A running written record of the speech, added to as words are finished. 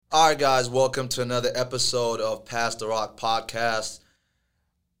All right, guys, welcome to another episode of Pass the Rock Podcast.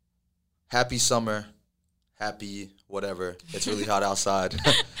 Happy summer. Happy whatever. It's really hot outside.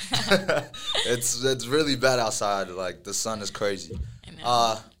 It's really bad outside. Like, the sun is crazy.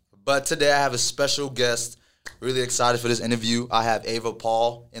 But today I have a special guest. Really excited for this interview. I have Ava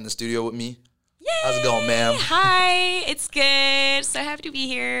Paul in the studio with me. Yay! How's it going, ma'am? Hi, it's good. So happy to be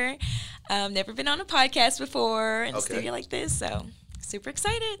here. Never been on a podcast before in a studio like this, so super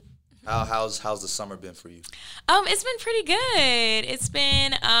excited. How's the summer been for you? It's been pretty good. It's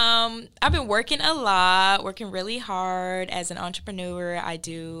been I've been working a lot, working really hard as an entrepreneur. I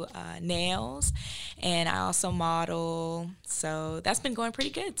do nails, and I also model. So that's been going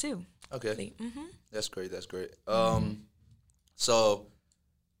pretty good too. Okay, That's great. So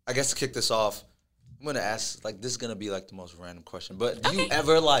I guess to kick this off, I'm gonna ask, like, this is gonna be like the most random question, but do you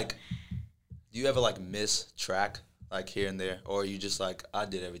ever miss track, like, here and there, or are you just like, I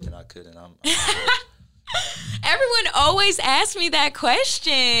did everything I could and I'm Everyone always asks me that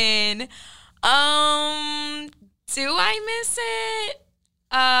question. Do I miss it?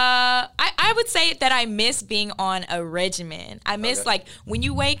 I would say that I miss being on a regimen. I miss, like, when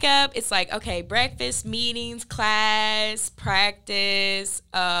you wake up, it's like, okay, breakfast, meetings, class, practice,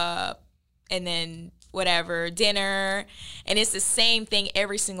 and then whatever, dinner, and it's the same thing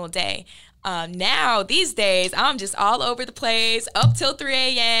every single day. Now, these days, I'm just all over the place, up till 3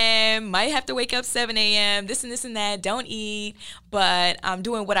 a.m., might have to wake up 7 a.m., this and that, don't eat, but I'm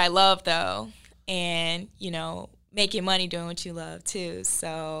doing what I love, though, and, making money doing what you love, too.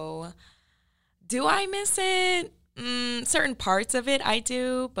 So, do I miss it? Certain parts of it I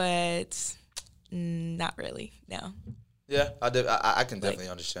do, but not really, no. Yeah, I can definitely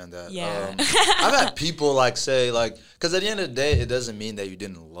understand that. Yeah. I've had people, like, say, like, because at the end of the day, it doesn't mean that you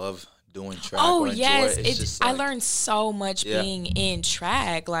didn't love doing track or enjoy yes, it. It's just, like, I learned so much being in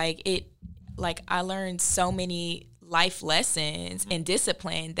track. Like, I learned so many life lessons and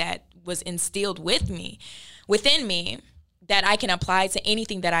discipline that was instilled within me that I can apply to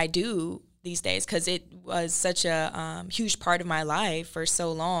anything that I do these days, because it was such a huge part of my life for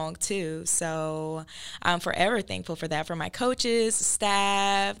so long too. So I'm forever thankful for that, for my coaches,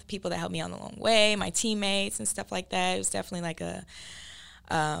 staff, the people that helped me on the long way, my teammates and stuff like that. It was definitely like a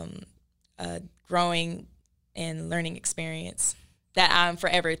growing and learning experience that I'm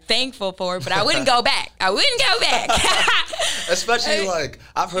forever thankful for, but I wouldn't go back. Especially, like,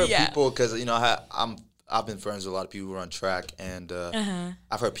 I've heard people, because, I've been friends with a lot of people who run track, and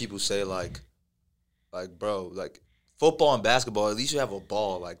I've heard people say, like, bro, like, football and basketball, at least you have a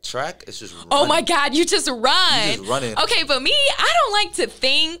ball. Like, track, it's just running. Oh, my God, you just run. You just running. Okay, but me, I don't like to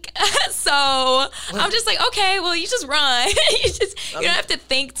think, so I'm just like, okay, well, you just run. you don't have to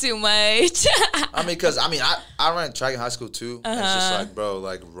think too much. I ran track in high school, too. And it's just like, bro,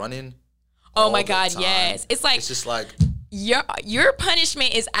 like, running. Oh, my God, yes. It's like, it's just like, your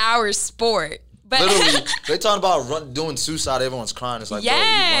punishment is our sport. But literally, they talking about doing suicide, everyone's crying. It's like, bro, we run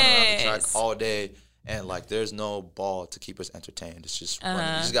around the track all day, and, like, there's no ball to keep us entertained. It's just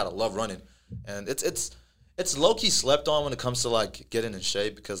running. You just gotta love running, and it's low key slept on when it comes to, like, getting in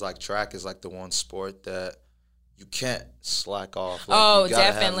shape, because, like, track is, like, the one sport that you can't slack off. Like,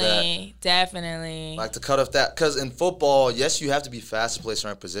 definitely. Like, to cut off that, because in football, yes, you have to be fast to play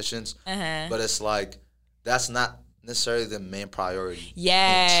certain positions, but it's like that's not necessarily the main priority.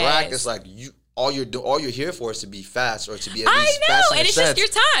 Yes. In track, it's like all you're here for is to be fast, or to be at least fast in and it's just your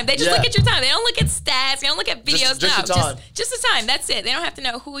time. They just look at your time. They don't look at stats. They don't look at videos. Just your time. Just the time. That's it. They don't have to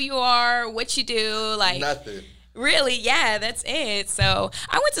know who you are, what you do. Like, nothing. Really, yeah, that's it. So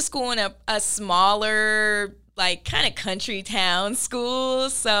I went to school in a smaller, like, kind of country town school.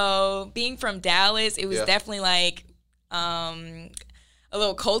 So being from Dallas, it was definitely like a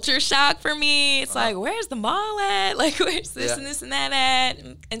little culture shock for me. It's like, where's the mall at? Like, where's this and this and that at?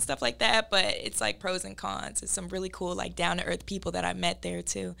 And stuff like that. But it's like pros and cons. It's some really cool, like, down-to-earth people that I met there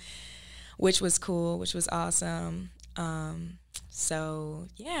too, which was cool, which was awesome. So,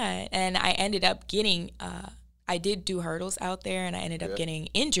 yeah. And I ended up getting, I did do hurdles out there, and I ended up getting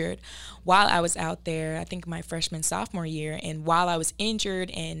injured while I was out there, I think my freshman, sophomore year. And while I was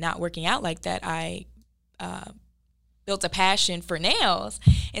injured and not working out like that, I built a passion for nails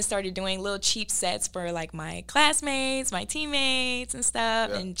and started doing little cheap sets for, like, my classmates, my teammates and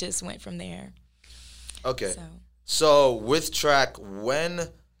stuff, and just went from there. Okay. So with track,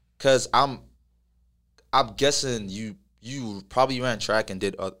 because I'm guessing you probably ran track and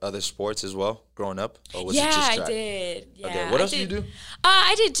did other sports as well growing up, or was it just track? I did. Yeah, okay. What else did you do?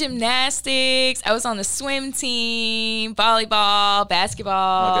 I did gymnastics. I was on the swim team, volleyball,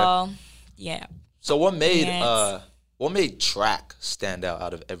 basketball. Okay. Yeah. So what made what made track stand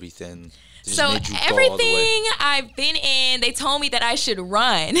out of everything? So everything I've been in, they told me that I should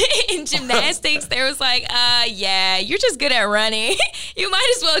run. In gymnastics, they was like, yeah, you're just good at running. You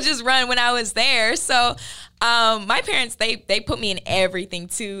might as well just run when I was there. So my parents, they put me in everything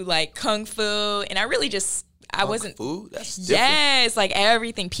too, like kung fu. And I really just, I wasn't. Kung fu? That's different. Yes, like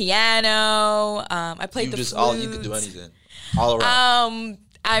everything. Piano. I played the flute. You could do anything. All around.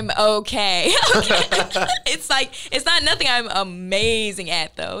 I'm okay. It's like, it's not nothing I'm amazing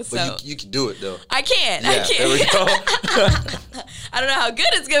at though. So but you can do it though. I can. Yeah, there we go. I don't know how good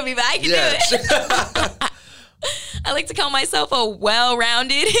it's gonna be, but I can do it. I like to call myself a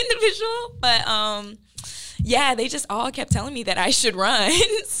well-rounded individual, but yeah, they just all kept telling me that I should run.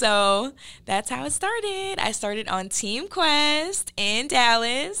 So that's how it started. I started on Team Quest in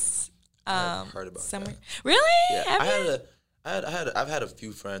Dallas. I've heard about that. Really? Yeah, I've had a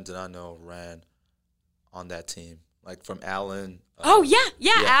few friends that I know ran on that team, like from Allen. Oh yeah,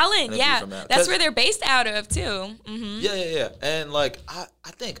 Allen. Yeah, that's where they're based out of too. Mm-hmm. Yeah. And like I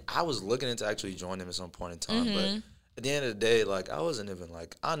think I was looking into actually joining them at some point in time, but at the end of the day, like I wasn't even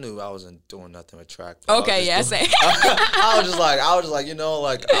like I knew I wasn't doing nothing with track. Okay, yeah, same. I was just like you know,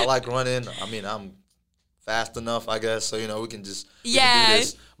 like I like running. I mean, I'm fast enough, I guess. So, you know, we can do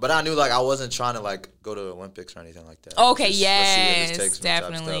this. But I knew, like, I wasn't trying to, like, go to the Olympics or anything like that. Okay, yes,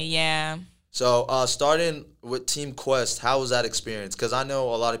 definitely, yeah. So, starting with Team Quest, how was that experience? Because I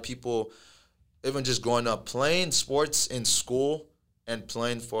know a lot of people, even just growing up, playing sports in school and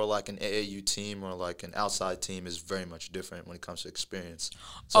playing for, like, an AAU team or, like, an outside team is very much different when it comes to experience.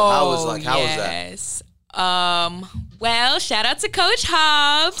 So, how was that? Well, shout out to Coach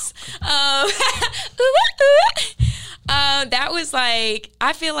Hobbs. That was like,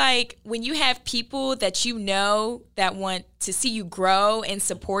 I feel like when you have people that you know that want to see you grow and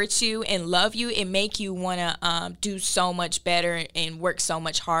support you and love you, it make you want to do so much better and work so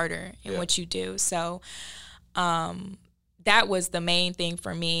much harder in what you do. So that was the main thing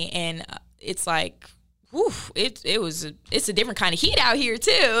for me. And it's like, whew, it's a different kind of heat out here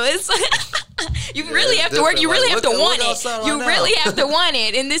too. It's you really have to work. You really have to want it. You really have to want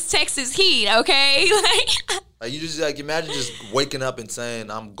it in this Texas heat. Okay, like you just like imagine just waking up and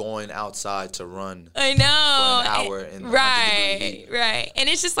saying, "I'm going outside to run." I know for an hour in the right. And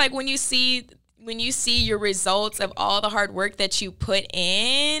it's just like when you see your results of all the hard work that you put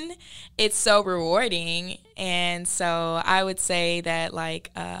in, it's so rewarding. And so I would say that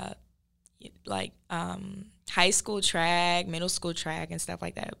high school track, middle school track, and stuff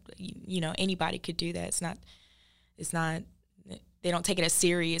like that. You know, anybody could do that. It's not. They don't take it as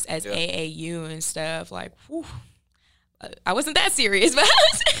serious as AAU and stuff. Like, whew, I wasn't that serious, but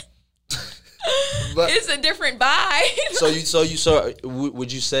it's a different vibe.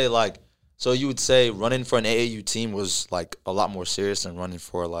 Would you say like? So you would say running for an AAU team was like a lot more serious than running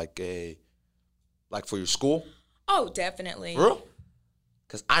for for your school? Oh, definitely. For real?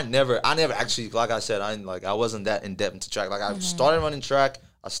 Because I never actually, like I said, I wasn't that in depth into track. Like I started running track,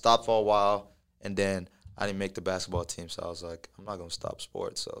 I stopped for a while, and then I didn't make the basketball team. So I was like, I'm not gonna stop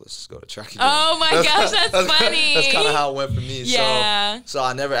sports. So let's just go to track again. Oh my gosh, that's funny. That's kind of how it went for me. Yeah. So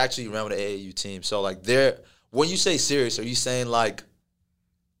I never actually ran with an AAU team. So like when you say serious, are you saying like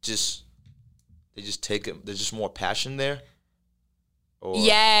they just take it? There's just more passion there.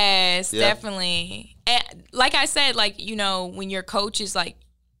 Yes, definitely. And like I said, like, you know, when your coach is like,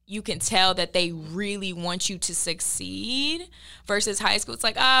 you can tell that they really want you to succeed versus high school. It's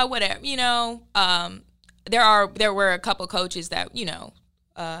like, whatever, you know. There were a couple coaches that, you know,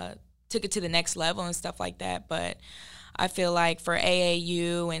 took it to the next level and stuff like that. But I feel like for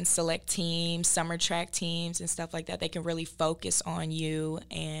AAU and select teams, summer track teams and stuff like that, they can really focus on you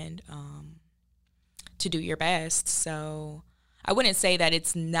and to do your best. So I wouldn't say that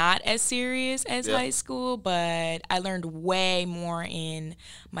it's not as serious as high school, but I learned way more in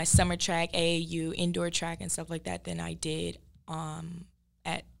my summer track, AAU, indoor track, and stuff like that than I did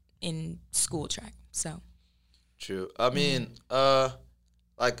in school track. So true. I mean,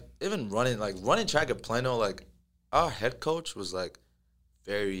 like even running track at Plano, like our head coach was like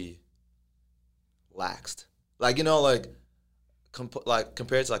very laxed. Like, you know, like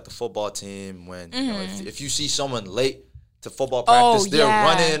compared to like the football team when you know if you see someone late to football practice, they're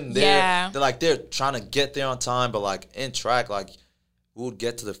running, they're trying to get there on time, but like in track, like we would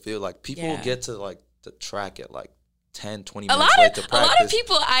get to the field, like people would get to like the track at like 10, 20 minutes late to practice. A lot of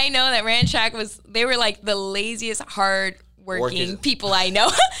people I know that ran track they were like the laziest, hard working people I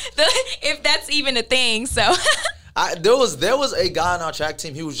know. If that's even a thing. So there was a guy on our track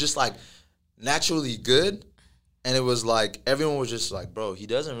team, he was just like naturally good, And it was like, everyone was just like, bro, he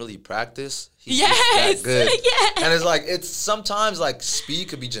doesn't really practice. He's just that good. Yes. And it's like, it's sometimes like speed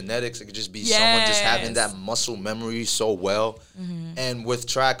could be genetics. It could just be someone just having that muscle memory so well. And with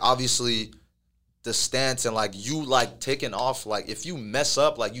track, obviously, the stance and like you like taking off, like if you mess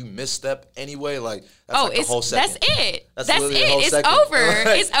up, like you misstep anyway, like that's like the whole second. That's it. That's it. It's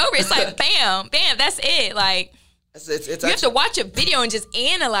over. It's over. It's like bam, bam, that's it. Like you have to watch a video and just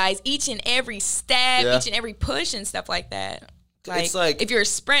analyze each and every step, each and every push and stuff like that. Like, it's like, if you're a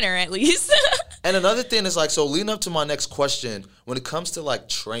sprinter, at least. And another thing is like, so leading up to my next question, when it comes to like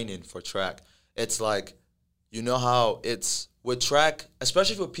training for track, it's like, you know how it's with track,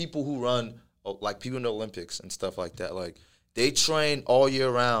 especially for people who run, like people in the Olympics and stuff like that, like they train all year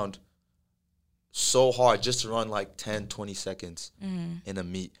round so hard just to run like 10, 20 seconds in a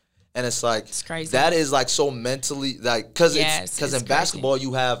meet. And it's like, it's crazy. That is like so mentally, like, because in basketball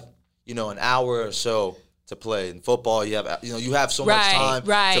you have, you know, an hour or so to play. In football you have, you know, you have so much time to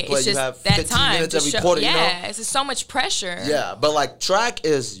play. It's you have that 15 time minutes every quarter. Yeah, you know? It's just so much pressure. Yeah, but like track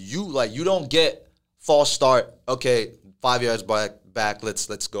is you don't get false start. Okay, 5 yards back.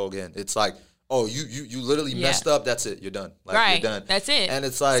 Let's go again. It's like, oh, you literally messed up. That's it. You're done. Like, you're done. That's it. And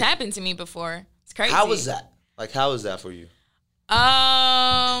it's like, it's happened to me before. It's crazy. How was that? Like, how was that for you?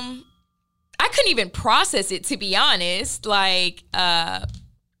 I couldn't even process it, to be honest. Like,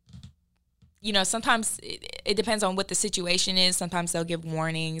 you know, sometimes it depends on what the situation is. Sometimes they'll give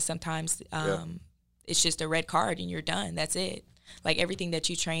warnings. Sometimes it's just a red card and you're done. That's it. Like everything that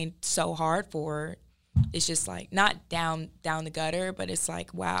you trained so hard for, it's just like not down the gutter, but it's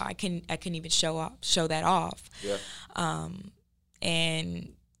like, wow, I couldn't even show that off. Yeah.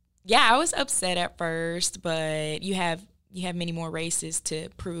 And yeah, I was upset at first, but you have many more races to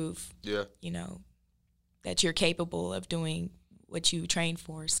prove, you know, that you're capable of doing what you trained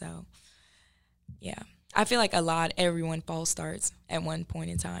for. So, yeah, I feel like everyone false starts at one point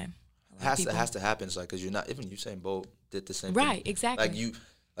in time. It has to happen. It's like, because you're not, even Usain Bolt did the same thing. Right, exactly.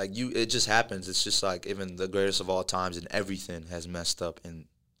 Like you, it just happens. It's just like even the greatest of all times and everything has messed up in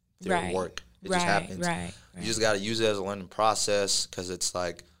their work. It just happens. Right. You just got to use it as a learning process, because it's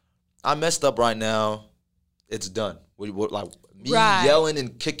like, I messed up right now. It's done. Like me yelling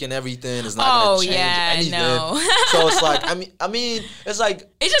and kicking everything is not going to change anything. No. So it's like, I mean, it's like,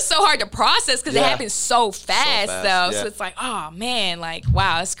 it's just so hard to process because it happens so fast though. Yeah. So it's like, oh man, like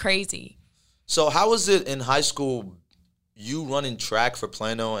wow, it's crazy. So how was it in high school? You running track for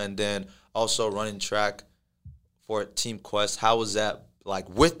Plano and then also running track for Team Quest. How was that? Like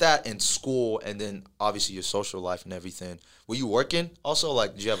with that in school and then obviously your social life and everything. Were you working also?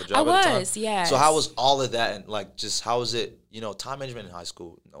 Like, did you have a job at the time? Yeah. So how was all of that, and like just how was it, you know, time management in high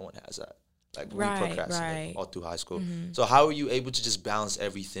school? No one has that. Like we procrastinate all through high school. Mm-hmm. So how were you able to just balance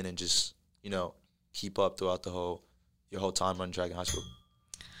everything and just, you know, keep up throughout your whole time running track in high school?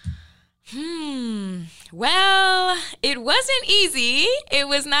 Well, it wasn't easy. It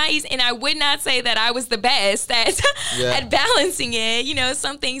was not easy. And I would not say that I was the best at balancing it. You know,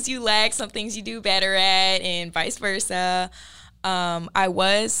 some things you lack, some things you do better at, and vice versa. I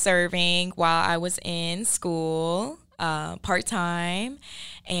was serving while I was in school, part-time,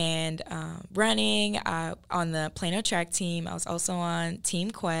 and running on the Plano track team. I was also on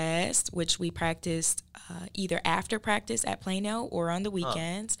Team Quest, which we practiced either after practice at Plano or on the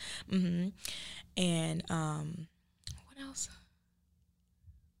weekends. Mm-hmm. And what else?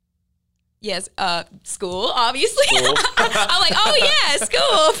 Yes, school, obviously. School. I'm like, oh yeah,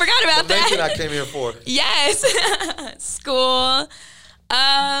 school. Forgot about that. The main thing I came here for. Yes, school.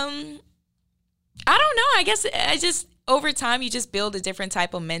 I don't know. I guess over time, you just build a different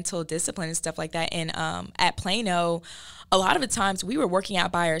type of mental discipline and stuff like that. And at Plano, a lot of the times we were working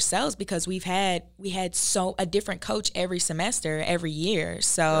out by ourselves because we had a different coach every semester, every year.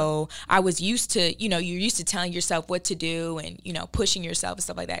 So I was used to, you know, you're used to telling yourself what to do and, you know, pushing yourself and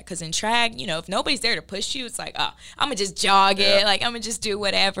stuff like that. Because in track, you know, if nobody's there to push you, it's like, oh, I'm going to just jog it. Like, I'm going to just do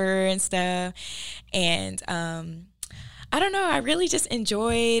whatever and stuff. And I don't know. I really just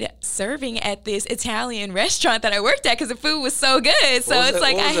enjoyed serving at this Italian restaurant that I worked at because the food was so good. So it's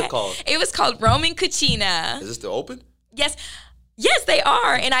like, what was it called? It was called Roman Cucina. Is this still open? Yes, they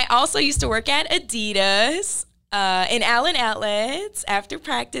are. And I also used to work at Adidas in Allen Outlets. After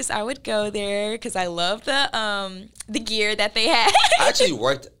practice, I would go there because I love the gear that they had. I actually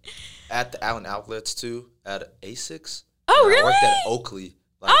worked at the Allen Outlets too at Asics. Oh, really? I worked at Oakley.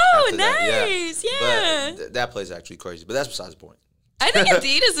 Like, oh, nice. Yeah. But that place is actually crazy. But that's besides the point. I think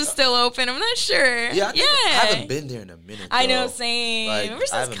Adidas is still open. I'm not sure. Yeah, I haven't been there in a minute, though. I know, same. Like, ever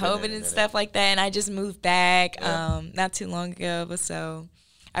since COVID and stuff like that, and I just moved back not too long ago. But so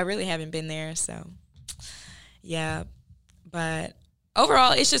I really haven't been there. So Yeah, but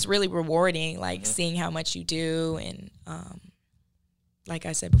overall, it's just really rewarding, like seeing how much you do, and like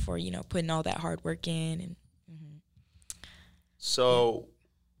I said before, putting all that hard work in. And so,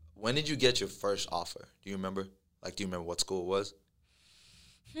 when did you get your first offer? Do you remember? Like, do you remember what school it was?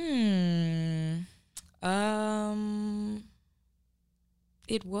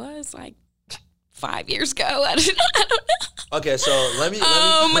 It was like 5 years ago. I don't know. Okay, so let me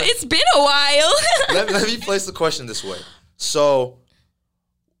it's been a while. let me place the question this way. So,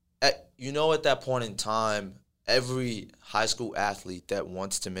 at that point in time, every high school athlete that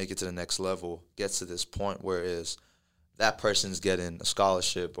wants to make it to the next level gets to this point where is that person's getting a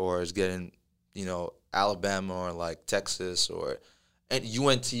scholarship or is getting, Alabama or like Texas or and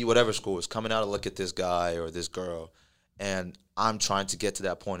UNT, whatever school is coming out to look at this guy or this girl. And I'm trying to get to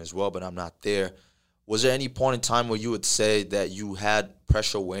that point as well, but I'm not there. Was there any point in time where you would say that you had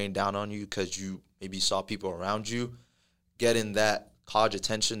pressure weighing down on you because you maybe saw people around you getting that college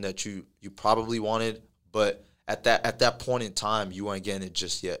attention that you probably wanted, but at that point in time you weren't getting it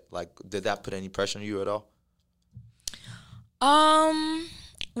just yet? Like, did that put any pressure on you at all?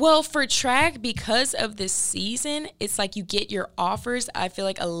 Well, for track, because of the season, it's like you get your offers, I feel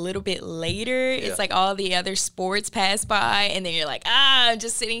like, a little bit later. Yeah. It's like all the other sports pass by, and then you're like, I'm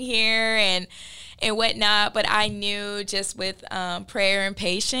just sitting here and whatnot. But I knew just with prayer and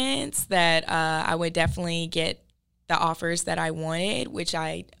patience that I would definitely get the offers that I wanted, which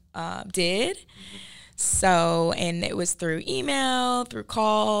I did. Mm-hmm. So, and it was through email, through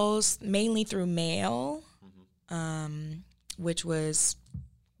calls, mainly through mail, which was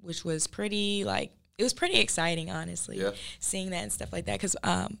pretty, like, it was pretty exciting, honestly, seeing that and stuff like that, because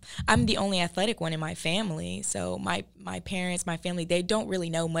I'm the only athletic one in my family. So my parents, my family, they don't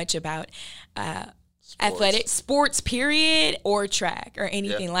really know much about athletic sports, period, or track or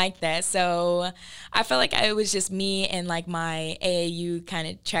anything like that. So I felt like it was just me and like my AAU kind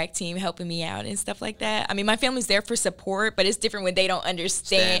of track team helping me out and stuff like that. I mean, my family's there for support, but it's different when they don't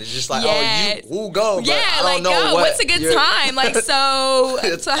understand. It's just like, we'll go. But I don't know what's a good time? Like, so how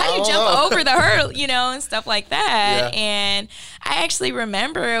do you jump over the hurdle, and stuff like that. Yeah. And I actually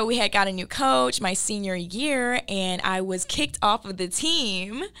remember we had got a new coach my senior year, and I was kicked off of the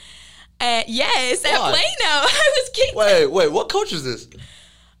team. At Plano. I was kicked. Wait, what coach is this?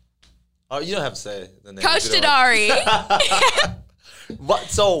 Oh, you don't have to say the name. Coach Tadari.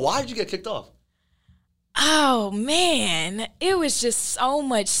 So why did you get kicked off? Oh man, it was just so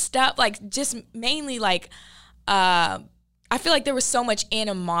much stuff. Like, just mainly like, I feel like there was so much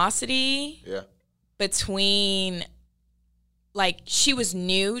animosity. Between, like, she was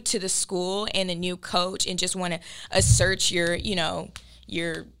new to the school and a new coach, and just want to assert your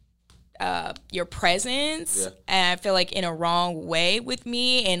presence, and I feel like in a wrong way with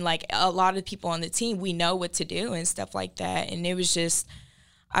me, and like a lot of people on the team, we know what to do and stuff like that, and it was just,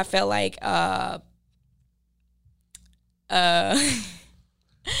 I felt like I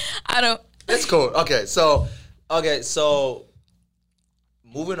don't. It's cool. Okay, so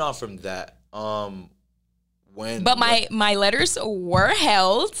moving on from that, my letters were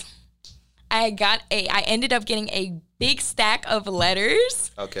held. I ended up getting a big stack of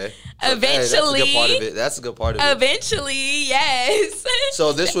letters. Okay. Eventually. That's a good part of it. Eventually, yes.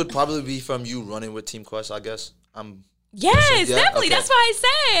 So this would probably be from you running with Team Quest, I guess. Yes, definitely. Okay. That's why I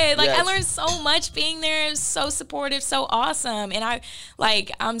said. Like, I learned so much being there. It was so supportive, so awesome. And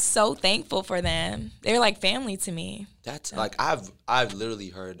I'm so thankful for them. They're like family to me. That's like, I've literally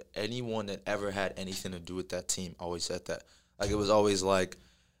heard anyone that ever had anything to do with that team always said that. Like, it was always like,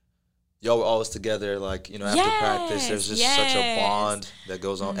 yo, we're always together, like, after practice. There's just such a bond that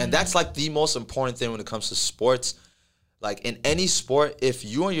goes on. And that's, like, the most important thing when it comes to sports. Like, in any sport, if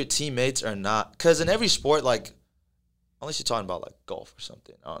you and your teammates are not – because in every sport, like, unless you're talking about, like, golf or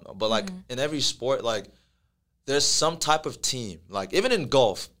something, I don't know. But, like, in every sport, like, there's some type of team. Like, even in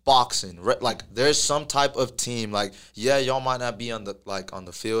golf, boxing, like, there's some type of team. Like, y'all might not be on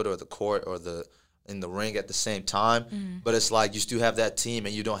the field or the court or in the ring at the same time, but it's like you still have that team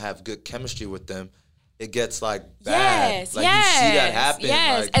and you don't have good chemistry with them, it gets like bad. You see that happen.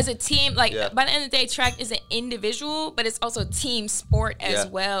 Yes, like, as a team, like by the end of the day, track is an individual, but it's also a team sport as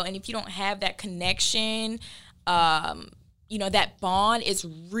well. And if you don't have that connection, that bond, it's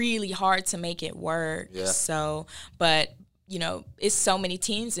really hard to make it work. Yeah. So, but it's so many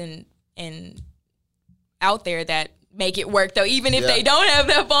teams and out there that make it work, though, even if they don't have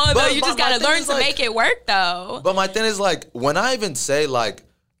that bond, though. You just got to learn to make it work, though. But my thing is, like, when I even say, like,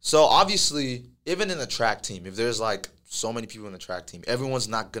 so obviously, even in a track team, if there's, like, so many people in the track team, everyone's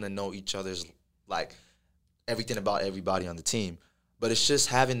not going to know each other's, like, everything about everybody on the team. But it's just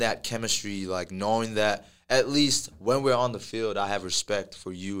having that chemistry, like, knowing that, at least when we're on the field, I have respect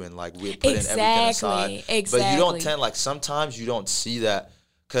for you and like we're putting everything aside. Exactly. But you don't tend like sometimes you don't see that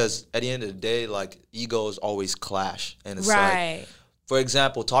because at the end of the day, like egos always clash, and it's like, for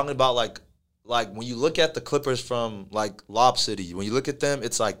example, talking about like when you look at the Clippers from like Lob City, when you look at them,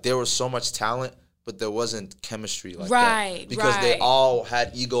 it's like there was so much talent, but there wasn't chemistry like that. Because they all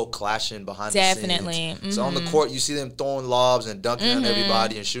had ego clashing behind the scenes. Mm-hmm. So on the court, you see them throwing lobs and dunking on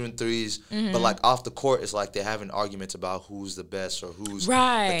everybody and shooting threes. But like off the court, it's like they're having arguments about who's the best or who's the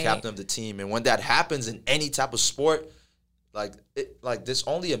captain of the team. And when that happens in any type of sport, like there's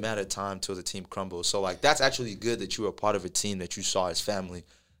only a matter of time till the team crumbles. So like that's actually good that you were a part of a team that you saw as family,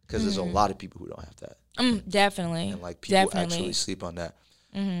 because there's a lot of people who don't have that. Definitely. And like people actually sleep on that.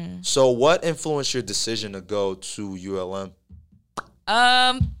 So what influenced your decision to go to ULM?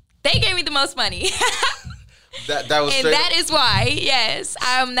 They gave me the most money. that was and that is why, yes,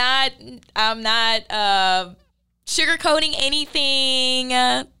 I'm not sugarcoating anything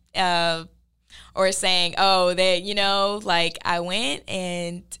or saying, oh, that, you know, like I went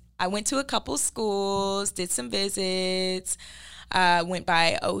to a couple schools, did some visits. Went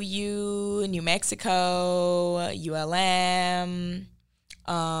by OU, New Mexico, ULM.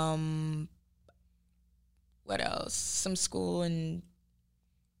 What else? Some school and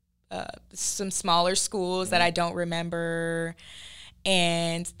some smaller schools that I don't remember,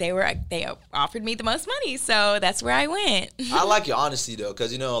 and they offered me the most money, so that's where I went. I like your honesty though,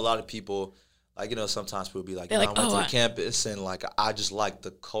 because you know a lot of people, like, you know, sometimes people be like, I went to the campus and like I just like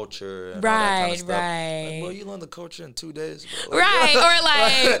the culture and all that kind of stuff. Like, well, you learned the culture in 2 days, bro. Like, or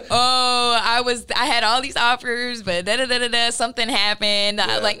like, I had all these offers, but something happened.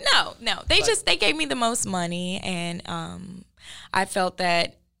 Yeah. Like, no, they gave me the most money, and I felt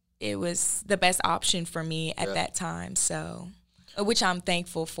that it was the best option for me at that time. So, which I'm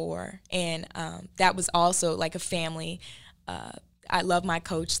thankful for, and that was also like a family. I love my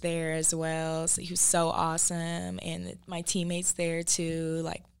coach there as well. So he was so awesome, and my teammates there too.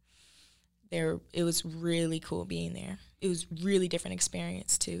 Like, it was really cool being there. It was really different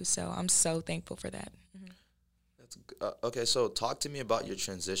experience too. So I'm so thankful for that. That's okay. So talk to me about your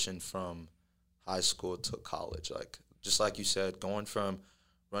transition from high school to college. Like, just like you said, going from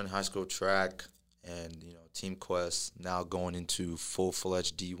running high school track and, you know, Team Quest, now going into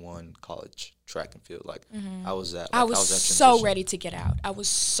full-fledged D1 college track and field. Like, how was that? Like, I was so ready to get out. I was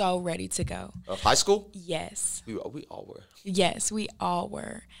so ready to go. Of high school? Yes. We all were. Yes, we all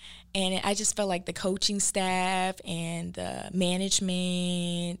were. And I just felt like the coaching staff and the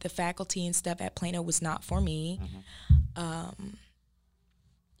management, the faculty and stuff at Plano was not for me.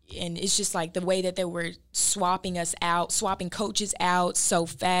 And it's just like the way that they were swapping coaches out so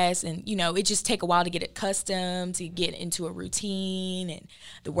fast. And, you know, it just take a while to get accustomed, to get into a routine and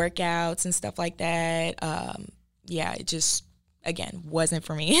the workouts and stuff like that. It just, again, wasn't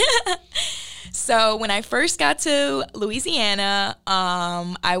for me. So when I first got to Louisiana,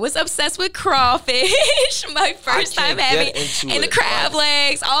 I was obsessed with crawfish. My first time having and the crab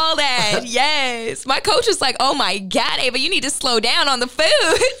legs, all that. Yes. My coach was like, oh my God, Ava, you need to slow down on the food.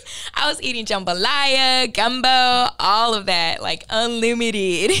 I was eating jambalaya, gumbo, all of that, like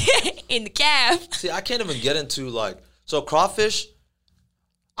unlimited in the caf. See, I can't even get into like, so crawfish,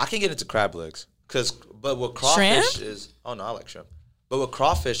 I can get into crab legs. But what crawfish shrimp? Is, oh no, I like shrimp. But with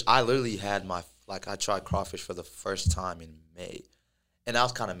crawfish, I literally had I tried crawfish for the first time in May. And I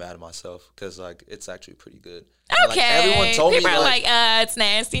was kind of mad at myself because, like, it's actually pretty good. Okay. Like, everyone told People me, are like, it's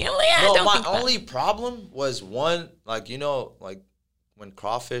nasty. I'm like, no, my only problem was one, like, you know, like, when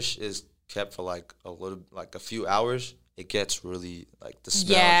crawfish is kept for, like, a few hours, it gets really, like, the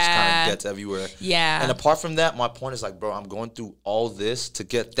smell just kind of gets everywhere. Yeah. And apart from that, my point is, like, bro, I'm going through all this to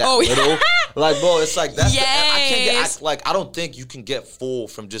get that little. Like, bro, it's like, that's I can't get, I don't think you can get full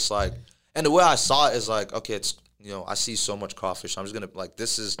from just, like, and the way I saw it is, like, okay, it's, you know, I see so much crawfish. I'm just going to, like,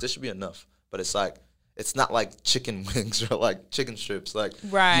 this should be enough. But it's, like, it's not like chicken wings or, like, chicken strips. Like, you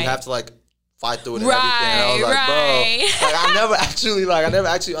have to, like, fight through it and everything. And I was like, bro, like, I never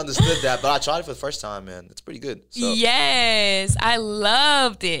actually understood that. But I tried it for the first time, man. It's pretty good. So. Yes, I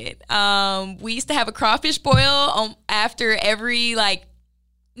loved it. We used to have a crawfish boil after every, like,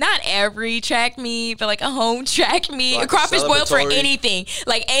 not every track meet, but like a home track meet. Like a crawfish boil for anything.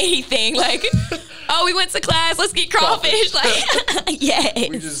 Like anything. Like, oh, we went to class, let's get crawfish. Like,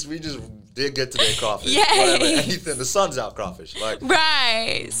 yes. We just did get to that crawfish. Yes. Whatever, anything. The sun's out crawfish. Like,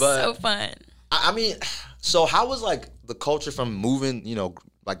 right. But, so fun. I mean, so how was like the culture from moving, you know,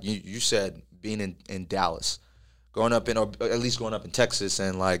 like you said, being in Dallas, growing up or at least growing up in Texas,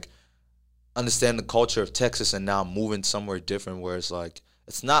 and like understanding the culture of Texas, and now moving somewhere different where it's like,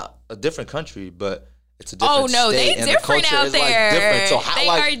 it's not a different country, but it's a different state. Oh no, they different the out there. Different. So how, they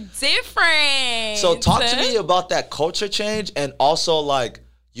are different. So talk to me about that culture change, and also like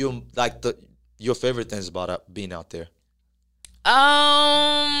your favorite things about being out there.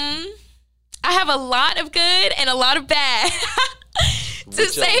 I have a lot of good and a lot of bad to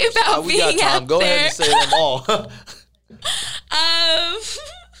say about being out there. Go ahead and say them all.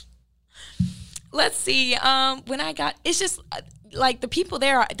 Let's see. When I got, it's just like the people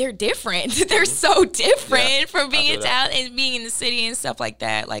there they're different. They're so different from being in town and being in the city and stuff like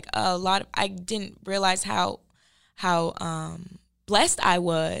that. Like a lot of, I didn't realize how blessed I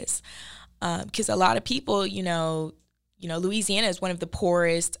was, because a lot of people, you know, Louisiana is one of the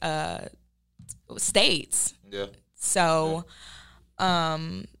poorest states. Yeah. So,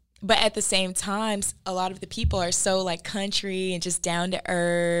 but at the same time, a lot of the people are so like country and just down to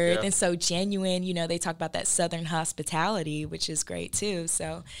earth and so genuine. You know, they talk about that Southern hospitality, which is great too.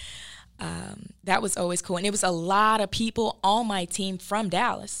 So that was always cool. And it was a lot of people on my team from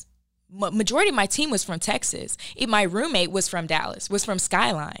Dallas. Majority of my team was from Texas. My roommate was from Dallas, was from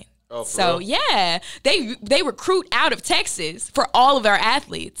Skyline. Oh, so real? Yeah, they recruit out of Texas for all of our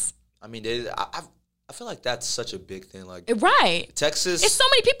athletes. I mean, I feel like that's such a big thing. Like, right, Texas. It's so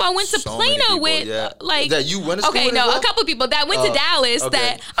many people. I went to Plano with, like, that you went to school with? A couple of people that went to Dallas. Okay.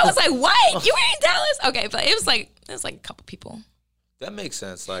 That I was like, what? You were in Dallas? Okay, but it was like a couple people. That makes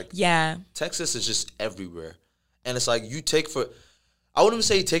sense. Like, yeah, Texas is just everywhere, and it's like I wouldn't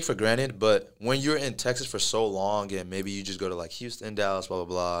say you take for granted, but when you're in Texas for so long, and maybe you just go to like Houston, Dallas, blah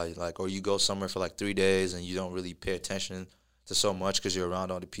blah blah, like, or you go somewhere for like 3 days and you don't really pay attention to so much because you're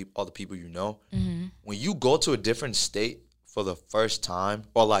around all the people you know. Mm-hmm. When you go to a different state for the first time,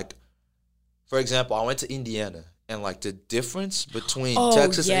 or like, for example, I went to Indiana, and like the difference between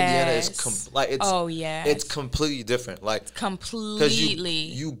Texas and Indiana is it's completely different. Like, it's completely.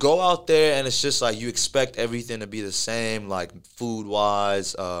 You go out there and it's just like you expect everything to be the same, like food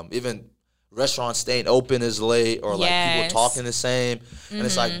wise, even restaurants staying open is late, or like people talking the same, and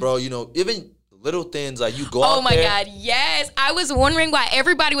it's like, bro, even little things like you go out there. Oh my God, yes. I was wondering why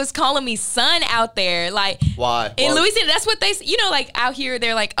everybody was calling me son out there. Like, why? In Louisiana, that's what they, like out here,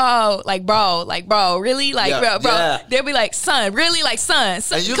 they're like, oh, like bro, really? Like, bro. Yeah. They'll be like, son, really? Like, son.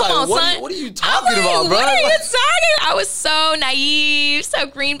 And you're come like, on, son. What are you talking about, bro? What are you talking? I was so naive, so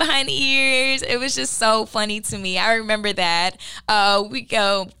green behind the ears. It was just so funny to me. I remember that. We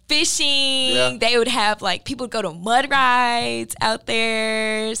go fishing. Yeah. They would have like people would go to mud rides out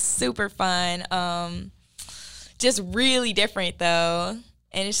there. Super fun. Just really different though,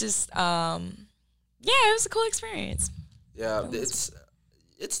 and it's just it was a cool experience. Yeah, it's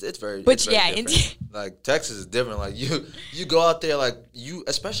very. But it's very different. Like Texas is different. Like you go out there, like you,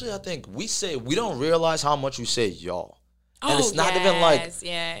 especially I think we don't realize how much we say y'all. And it's not even like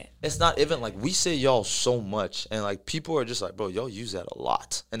it's not even like we say y'all so much, and like people are just like, bro, y'all use that a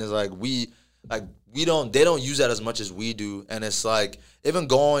lot, and it's like they don't use that as much as we do, and it's like even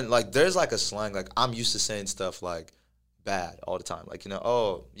going like there's like a slang, like I'm used to saying stuff like bad all the time, like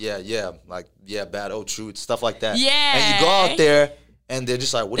oh yeah like yeah bad, oh true, stuff like that. Yeah, and you go out there and they're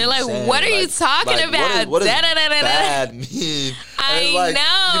just like, what? They're are you like, saying? What are you talking about? What does bad mean? I like,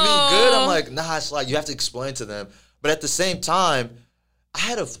 know. You mean good? I'm like, nah. It's like you have to explain to them. But at the same time,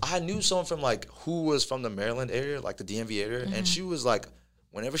 I knew someone from like who was from the Maryland area, like the DMV area, and she was like,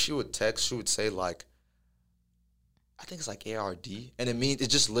 whenever she would text, she would say like, I think it's like ARD, and it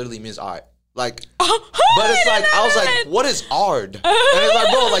just literally means all right. Like, but it's like I was like, what is ARD? And it's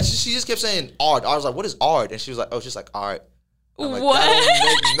like, bro, like she just kept saying ARD. I was like, what is ARD? And she was like, oh, it's just like all right. Like, what? That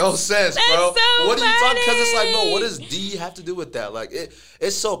don't make no sense, bro. So what are you talking? Because it's like, bro, what does D have to do with that? Like,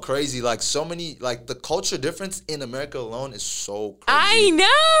 it's so crazy. Like, so many, like, the culture difference in America alone is so crazy. I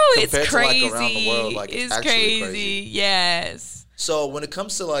know. It's crazy. To, like, around the world. Like, it's crazy. Yes. So, when it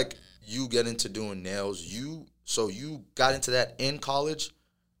comes to, like, you get into doing nails, you got into that in college?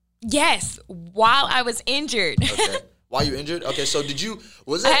 Yes. While I was injured. Okay. While you injured? Okay, so I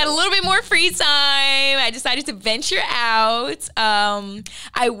had a little bit more free time. I decided to venture out.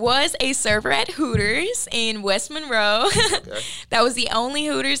 I was a server at Hooters in West Monroe. Okay. That was the only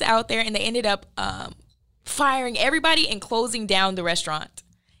Hooters out there, and they ended up firing everybody and closing down the restaurant.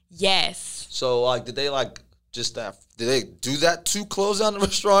 Yes. So, like, did they, like, did they do that to close down the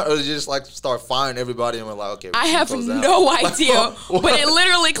restaurant, or did you just like start firing everybody and we're like, okay, I have no idea, but it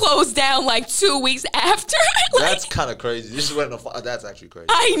literally closed down like 2 weeks after. That's kind of crazy. That's actually crazy.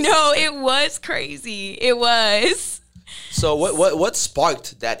 I know, it was crazy. It was. So what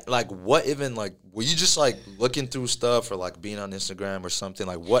sparked that? Like, what even like were you just like looking through stuff or like being on Instagram or something?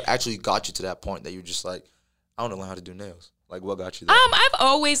 Like, what actually got you to that point that you just like, I want to learn how to do nails? Like, what got you there? I've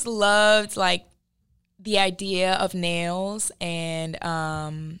always loved like the idea of nails, and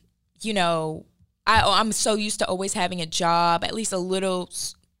you know, I'm so used to always having a job, at least a little,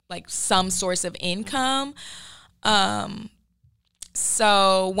 like some source of income.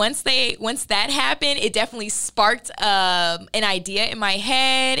 So once that happened, it definitely sparked an idea in my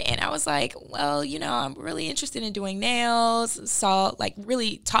head, and I was like, well, you know, I'm really interested in doing nails. So like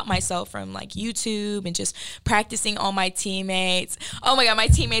really taught myself from like YouTube and just practicing on my teammates. Oh my God, my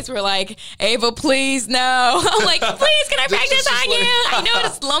teammates were like, Ava, please no. I'm like, please, can I practice on you? I know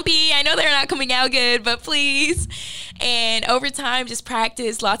it's lumpy. I know they're not coming out good, but please. And over time, just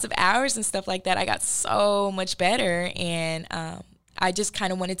practice lots of hours and stuff like that. I got so much better, and I just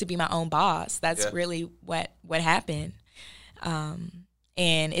kind of wanted to be my own boss. That's really what happened. And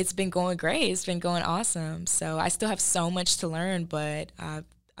it's been going great. It's been going awesome. So I still have so much to learn, but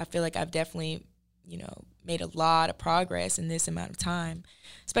I feel like I've definitely, you know, made a lot of progress in this amount of time,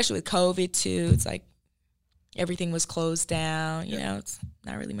 especially with COVID too. It's like everything was closed down. You know, it's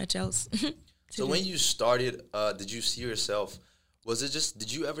not really much else. So when you started, did you see yourself? Was it just,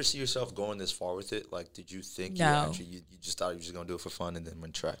 did you ever see yourself going this far with it? Like, did you think you just thought you were just going to do it for fun, and then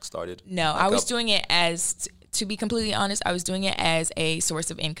when track started? No, I was doing it as, to be completely honest, I was doing it as a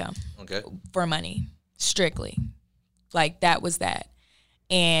source of income. Okay. For money, strictly. Like, that was that.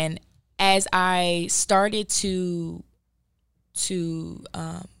 And as I started to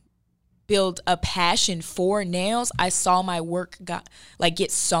build a passion for nails, I saw my work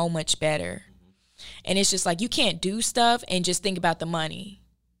get so much better. And it's just like, you can't do stuff and just think about the money.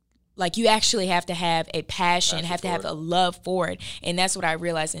 Like, you actually have to have a passion, have to have a love for it. And that's what I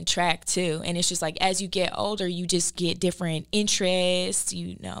realized in track too. And it's just like, as you get older, you just get different interests,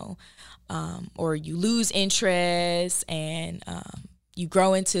 you know, or you lose interest, and you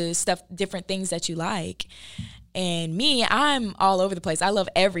grow into different things that you like. And me, I'm all over the place. I love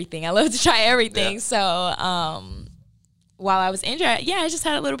everything. I love to try everything. Yeah. So, while I was injured, I just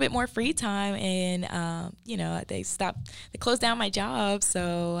had a little bit more free time, and you know, they closed down my job,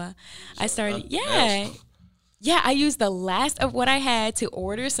 so I started. I used the last of what I had to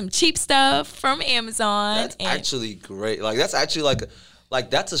order some cheap stuff from Amazon. That's actually great. Like, that's actually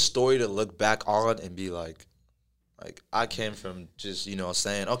like that's a story to look back on and be like I came from just, you know,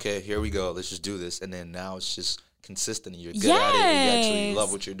 saying, okay, here we go, let's just do this, and then now it's just consistent and you're good at it and you actually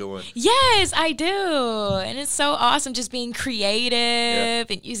love what you're doing. Yes, I do. And it's so awesome just being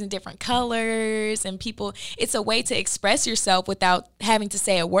creative and using different colors, and people, it's a way to express yourself without having to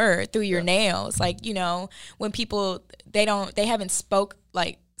say a word through your nails. Like, you know, when people, they haven't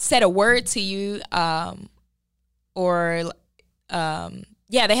said a word to you,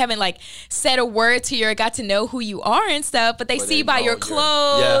 they haven't like said a word to you or got to know who you are and stuff, but they see by your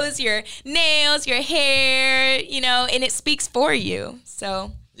clothes, your nails, your hair, you know, and it speaks for you.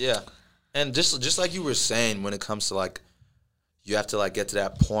 So and just like you were saying, when it comes to like, you have to like get to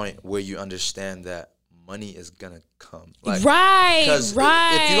that point where you understand that money is gonna come, like, because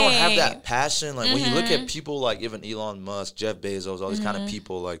if you don't have that passion, like when you look at people like even Elon Musk, Jeff Bezos, all these kind of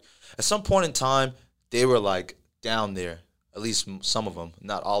people, like at some point in time they were like down there. At least some of them,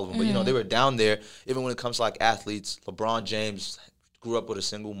 not all of them, but, you know, they were down there. Even when it comes to, like, athletes, LeBron James grew up with a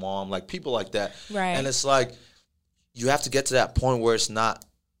single mom, like, people like that. Right. And it's like, you have to get to that point where it's not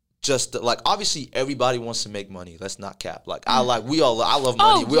just, like, obviously everybody wants to make money. Let's not cap. Like, I love money. We all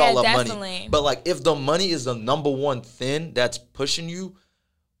love money. But, like, if the money is the number one thing that's pushing you,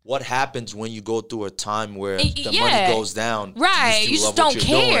 what happens when you go through a time where the money goes down? Right. You just don't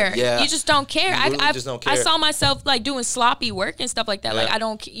care. Yeah. You just don't care. I just don't care. I saw myself like doing sloppy work and stuff like that. Like, I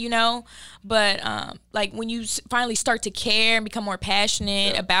don't, you know, but like when you finally start to care and become more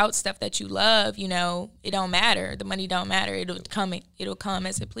passionate about stuff that you love, you know, it don't matter. The money don't matter. It'll come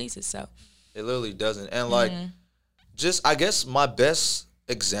as it pleases. So it literally doesn't. And like, just, I guess my best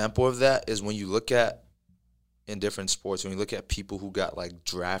example of that is when you look at, in different sports, when you look at people who got like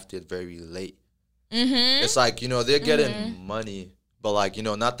drafted very late, it's like, you know, they're getting money, but like, you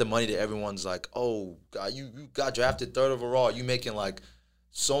know, not the money that everyone's like, oh God, you got drafted 3rd overall, you making like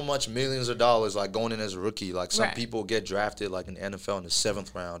so much millions of dollars, like going in as a rookie. Like some people get drafted like in the NFL in the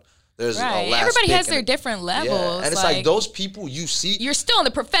 7th round. There's a last everybody has their different levels. And it's like those people you see, you're still on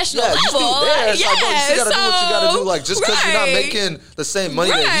the professional level. You still there. It's like, bro, you still gotta do what you gotta do. Like, just because you're not making the same money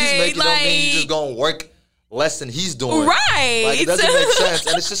that he's making, like, don't mean you just gonna work less than he's doing. Right. Like, it doesn't make sense.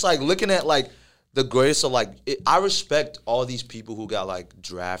 And it's just like looking at like the greatest of like, I respect all these people who got like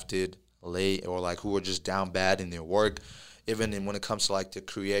drafted late or like who are just down bad in their work. Even when it comes to like the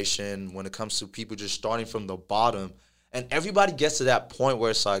creation, when it comes to people just starting from the bottom. And everybody gets to that point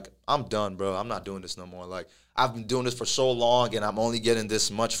where it's like, I'm done, bro. I'm not doing this no more. Like, I've been doing this for so long and I'm only getting this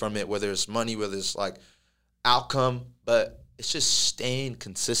much from it, whether it's money, whether it's like outcome, but it's just staying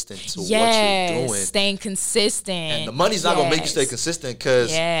consistent to what you're doing. Staying consistent. And the money's not going to make you stay consistent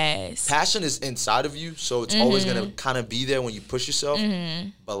because passion is inside of you. So it's always going to kind of be there when you push yourself.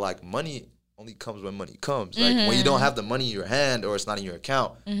 But like money only comes when money comes. Like when you don't have the money in your hand or it's not in your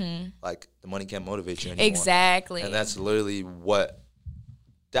account, like the money can't motivate you anymore. Exactly. And that's literally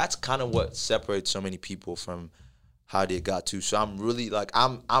that's kind of what separates so many people from how they got to. So I'm really like,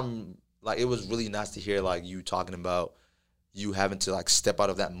 I'm like, it was really nice to hear like you talking about you having to like step out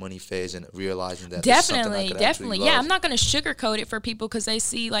of that money phase and realizing that definitely. Yeah, I'm not going to sugarcoat it for people because they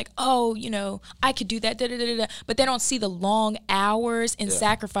see like, oh, you know, I could do that, but they don't see the long hours and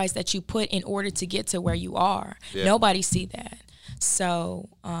sacrifice that you put in order to get to where you are. Nobody see that. So,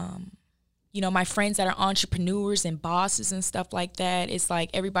 you know, my friends that are entrepreneurs and bosses and stuff like that, it's like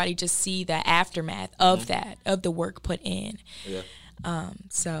everybody just see the aftermath of that, of the work put in.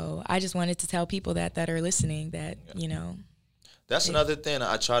 So I just wanted to tell people that are listening that, you know. That's another thing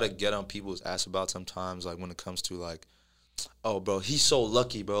I try to get on people's ass about sometimes, like when it comes to like, oh, bro, he's so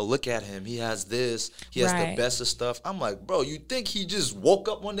lucky, bro. Look at him. He has this. He has the best of stuff. I'm like, bro, you think he just woke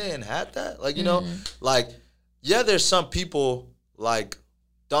up one day and had that? Like, you know, like, yeah, there's some people like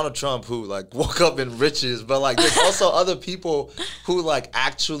Donald Trump who like woke up in riches, but like there's also other people who like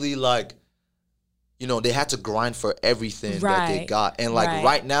actually like, you know, they had to grind for everything that they got. And like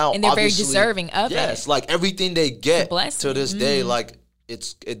right now, and they're very deserving of it. Yes, like everything they get to this day, like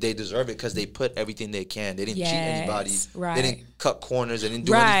they deserve it because they put everything they can. They didn't cheat anybody. They didn't cut corners. They didn't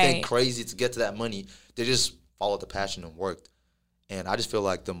do anything crazy to get to that money. They just followed the passion and worked. And I just feel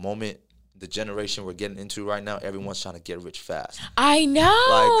like the generation we're getting into right now, everyone's trying to get rich fast. I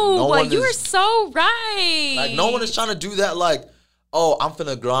know. Like, you are so right. Like no one is trying to do that. Like, oh, I'm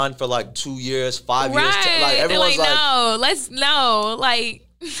finna grind for like 2 years, 5 years. Like everyone's like,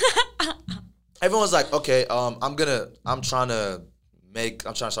 everyone's like, okay, I'm trying to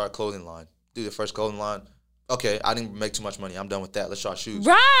start a clothing line. Do the first clothing line. Okay, I didn't make too much money. I'm done with that. Let's try shoes.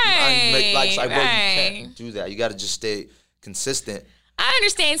 Bro, you can't do that. You got to just stay consistent. I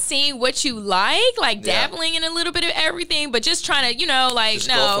understand seeing what you like dabbling in a little bit of everything, but just trying to, you know, like, just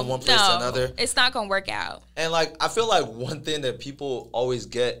go from one place to another. It's not going to work out. And, like, I feel like one thing that people always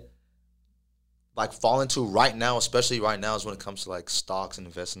fall into right now, especially right now, is when it comes to, like, stocks and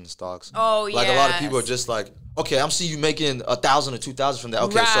investing in stocks. Oh, yeah. Like, a lot of people are just like, okay, I'm seeing you making 1,000 or 2,000 from that.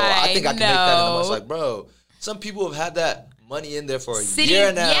 Okay, so I think I can make that in a month. It's like, bro, some people have had that money in there for a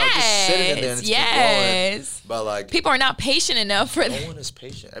year now, just sitting in there and it's been growing. But like, people are not patient enough for that. No one is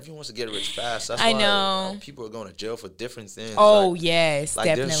patient. Everyone wants to get rich fast. That's why know. People are going to jail for different things. Oh, like, yes,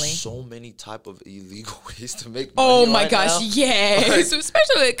 definitely. There's so many type of illegal ways to make money. Oh my gosh, yes, like,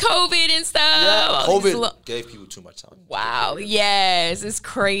 especially with COVID and stuff. Yeah, COVID gave people too much time. Wow, yes, it's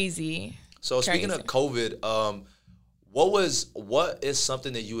crazy. So speaking of COVID, what is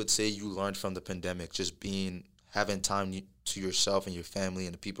something that you would say you learned from the pandemic? Just having time to yourself and your family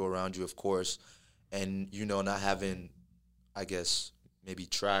and the people around you, of course, and, you know, not having, I guess, maybe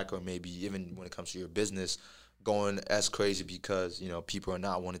track or maybe even when it comes to your business going as crazy because, you know, people are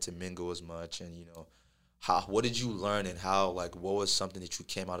not wanting to mingle as much. And, you know, what did you learn and how, like, what was something that you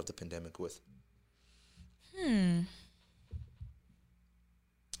came out of the pandemic with?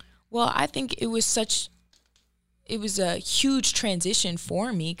 Well, I think it was a huge transition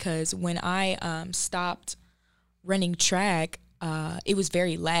for me because when I stopped running track, it was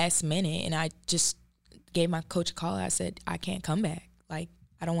very last minute, and I just gave my coach a call. I said, I can't come back. Like,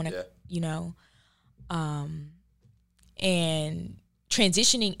 I don't want to, you know, and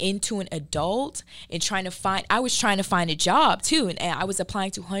transitioning into an adult and I was trying to find a job too. And I was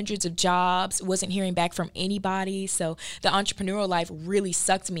applying to hundreds of jobs, wasn't hearing back from anybody. So the entrepreneurial life really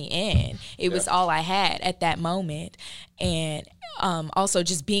sucked me in. It was all I had at that moment. And also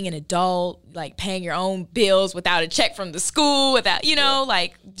just being an adult, like paying your own bills without a check from the school, without, you know,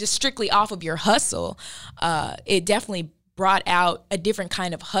 like just strictly off of your hustle. It definitely brought out a different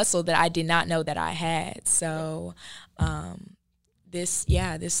kind of hustle that I did not know that I had. So, this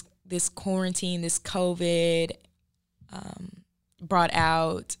quarantine, this COVID, brought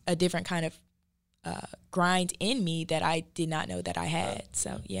out a different kind of grind in me that I did not know that I had.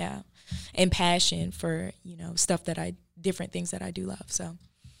 So and passion for, you know, different things that I do love. So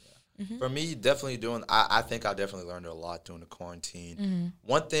for me, definitely I think I definitely learned a lot during the quarantine.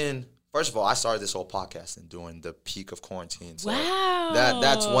 One thing, first of all, I started this whole podcasting during the peak of quarantine. So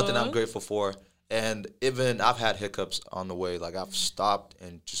that's one thing I'm grateful for. And even I've had hiccups on the way. Like, I've stopped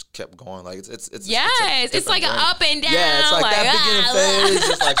and just kept going. Like, it's like an up and down. Yeah, it's like that beginning phase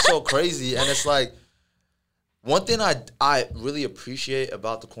is like so crazy. And it's like, one thing I really appreciate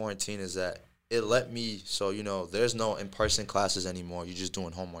about the quarantine is that it let me, so, there's no in-person classes anymore. You're just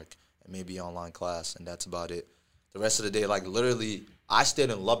doing homework and maybe online class, and that's about it. The rest of the day, like, literally, I stayed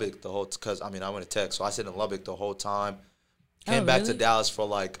in Lubbock because, I went to Tech, so I stayed in Lubbock the whole time. Came back to Dallas for,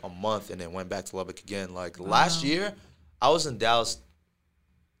 like, a month and then went back to Lubbock again. Like, last year, I was in Dallas,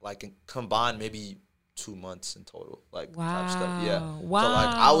 like, combined maybe 2 months in total. Like, type stuff. Yeah. Wow. So,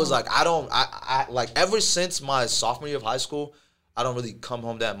 like, I was like, I like, ever since my sophomore year of high school, I don't really come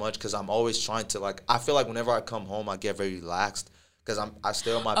home that much because I'm always trying to, like, I feel like whenever I come home, I get very relaxed because I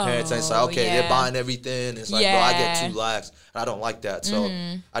stay with my parents and it's like, okay, they're buying everything. It's like, bro, I get too lax and I don't like that. So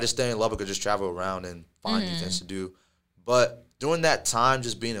I just stay in Lubbock or just travel around and find new things to do. But during that time,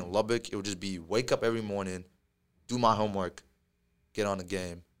 just being in Lubbock, it would just be wake up every morning, do my homework, get on the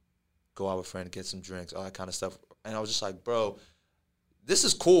game, go out with a friend, get some drinks, all that kind of stuff. And I was just like, bro, this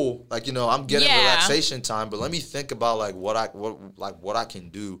is cool. Like, I'm getting relaxation time, but let me think about like what I can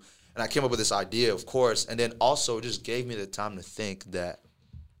do. And I came up with this idea, of course, and then also it just gave me the time to think that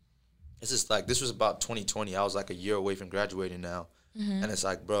this was about 2020. I was like a year away from graduating now. And it's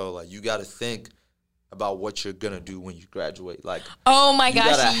like, bro, like you got to think about what you're gonna do when you graduate. Like, oh my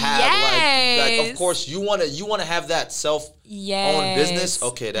gosh, like of course you wanna have that self-owned business.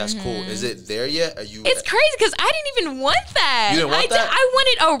 Okay, that's cool. Is it there yet? It's crazy because I didn't even want that. You didn't want that? I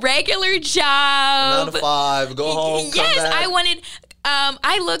wanted a regular job. 9 to 5, go home. Yes, come back. I wanted.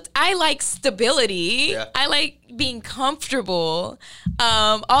 I like stability. Yeah. I like being comfortable.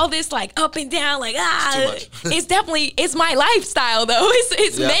 All this like up and down, like it's my lifestyle though.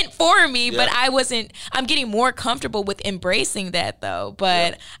 It's meant for me, but I'm getting more comfortable with embracing that though.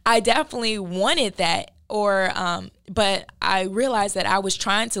 But I definitely wanted that. But I realized that I was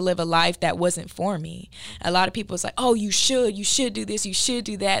trying to live a life that wasn't for me. A lot of people was like, oh, you should do this, you should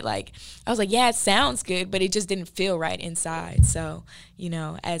do that. Like, I was like, yeah, it sounds good, but it just didn't feel right inside. So,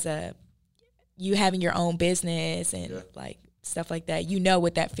 as you having your own business and like stuff like that,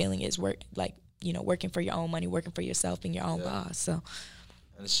 what that feeling is, working for your own money, working for yourself, being your own boss. So,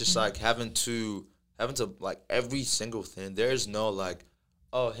 and it's just like having to like every single thing. There's no like,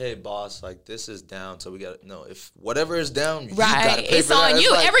 oh, hey, boss, like, this is down, so we got to, no, if whatever is down, you got to pay it's for that. on you.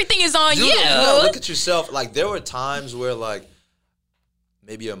 Like, everything is on you. Look at yourself. Like, there were times where, like,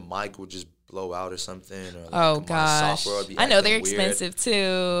 maybe a mic would just blow out or something. Or, like, oh, gosh. Software would be I know they're weird. expensive,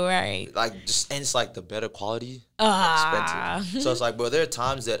 too, right? Like, and it's, like, the better quality, expensive. So it's like, bro, there are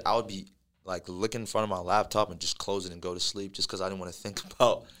times that I would be, like, looking in front of my laptop and just close it and go to sleep just because I didn't want to think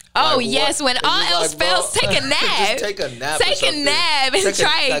about. Oh, like, yes, when all else fails, take a nap. Just take a nap. Take a nap and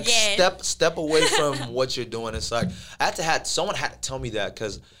try again. Step away from what you're doing. It's like, someone had to tell me that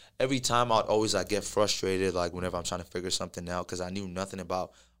because every time I'd always like get frustrated, like whenever I'm trying to figure something out because I knew nothing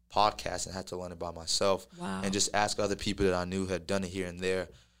about podcasts and had to learn it by myself. Wow. And just ask other people that I knew had done it here and there.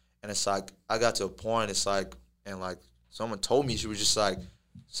 And it's like, I got to a point, it's like, and like someone told me, she was just like,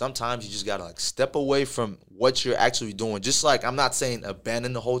 sometimes you just gotta like step away from what you're actually doing. Just like, I'm not saying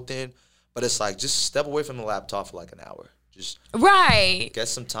abandon the whole thing, but it's like just step away from the laptop for like an hour. Just get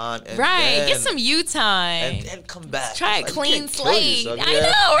some time and get some you time and come back. Try a clean slate. I know,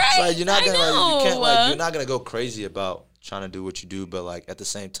 right? It's like you're not gonna you're not gonna go crazy about trying to do what you do, but like at the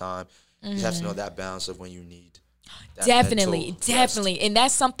same time, you just have to know that balance of when you need. Definitely, and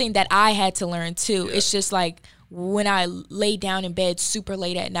that's something that I had to learn too. Yeah. It's just like, when I lay down in bed super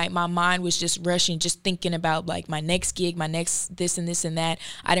late at night, my mind was just rushing, just thinking about like my next gig, my next this and this and that.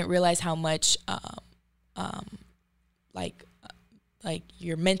 I didn't realize how much, like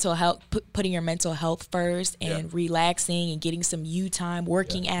your mental health, putting your mental health first and relaxing and getting some you time,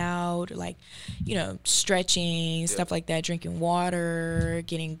 working out, like, stretching, stuff like that, drinking water,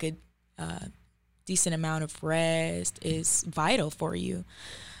 getting good, decent amount of rest is vital for you.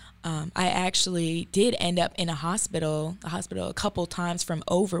 I actually did end up in a hospital a couple times from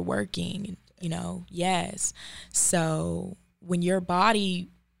overworking, yes. So when your body,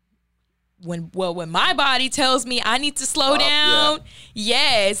 when my body tells me I need to slow down,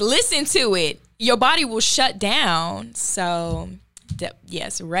 yes, listen to it. Your body will shut down. So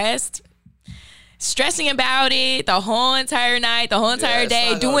yes, rest. Stressing about it the whole entire night, the whole entire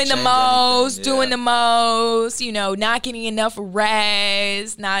day, doing the most, not getting enough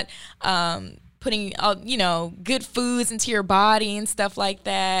rest, not putting, good foods into your body and stuff like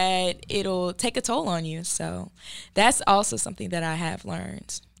that. It'll take a toll on you. So that's also something that I have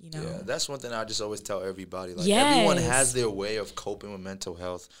learned. Yeah, that's one thing I just always tell everybody. Like, everyone has their way of coping with mental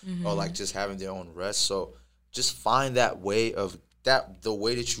health or like just having their own rest. So just find that way of the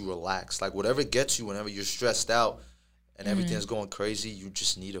way that you relax, like whatever gets you whenever you're stressed out and everything's going crazy, you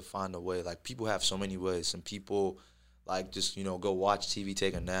just need to find a way. Like, people have so many ways. Some people like just go watch TV,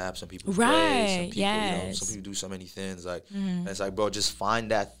 take a nap. Some people pray. Some people some people do so many things. Like and it's like, bro, just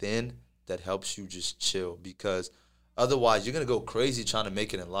find that thing that helps you just chill, because otherwise you're gonna go crazy trying to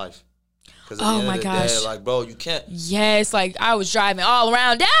make it in life. Because at the end of the day, like, bro, you can't. Yes, like I was driving all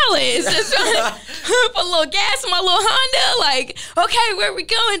around Dallas, just trying to put a little gas in my little Honda. Like, okay, where are we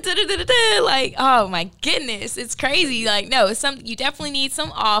going? Da-da-da-da-da. Like, oh my goodness, it's crazy. Like, no, it's something you definitely need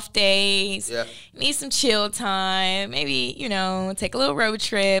some off days. Yeah. You need some chill time. Maybe take a little road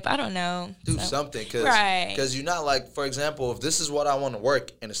trip. I don't know. Do something, because you're not like, for example, if this is what I want to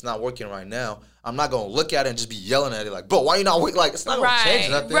work and it's not working right now, I'm not going to look at it and just be yelling at it like, bro, why you not working? Like, it's not going to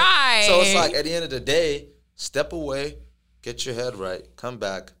change nothing. Right. So it's like, at the end of the day, step away, get your head right, come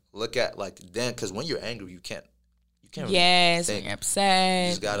back, look at, like, then, because when you're angry, you can't really think. When you're upset.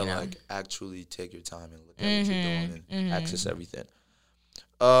 You just got to, like, actually take your time and look at what you're doing and access everything.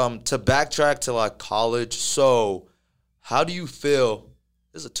 To backtrack to, like, college, so how do you feel?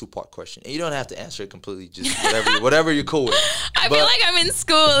 This is a two-part question. And you don't have to answer it completely, just whatever you're cool with. I feel like I'm in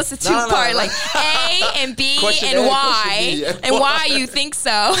school. It's a two-part, like A and B question and Y. And why you think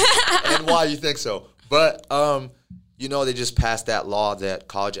so. And why you think so. But, they just passed that law that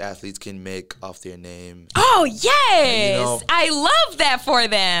college athletes can make off their name. Oh, yes. I love that for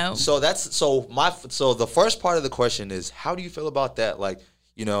them. So the first part of the question is, how do you feel about that? Like,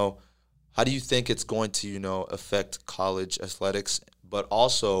 how do you think it's going to, affect college athletics? But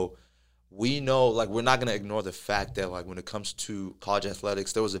also, we know, like, we're not going to ignore the fact that, like, when it comes to college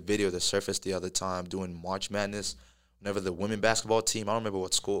athletics, there was a video that surfaced the other time doing March Madness, whenever the women basketball team, I don't remember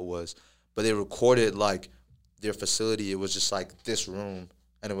what school it was, but they recorded, like, their facility. It was just, like, this room,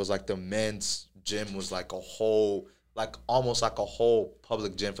 and it was, like, the men's gym was, like, almost like a whole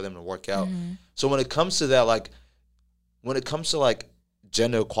public gym for them to work out. So when it comes to that, like,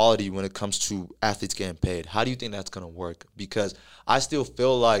 gender equality, when it comes to athletes getting paid, how do you think that's going to work? Because I still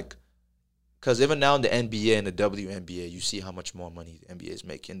feel like, because even now in the NBA and the WNBA, you see how much more money the NBA is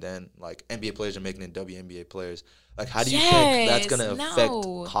making than, like, NBA players are making than WNBA players. Like, how do you think that's going to affect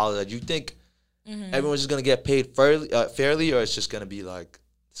college? Do you think everyone's just going to get paid fairly, or it's just going to be like,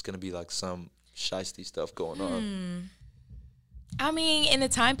 some shiesty stuff going on? I mean, in the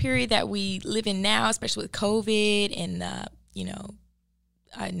time period that we live in now, especially with COVID and,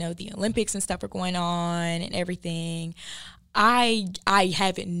 I know the Olympics and stuff are going on and everything. I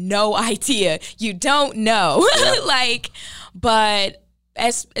have no idea. You don't know. Yeah. But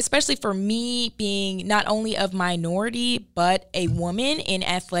especially for me being not only of minority, but a woman in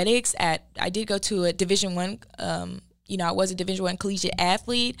athletics I did go to a Division I, I was a Division I collegiate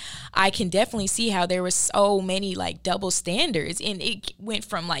athlete. I can definitely see how there were so many, like, double standards, and it went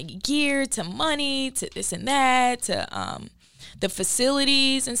from, like, gear to money to this and that to, the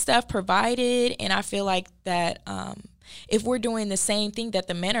facilities and stuff provided. And I feel like that if we're doing the same thing that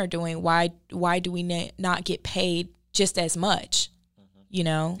the men are doing, why do we not get paid just as much?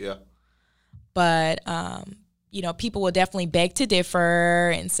 Yeah. But people will definitely beg to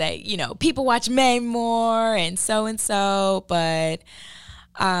differ and say, people watch men more and so, but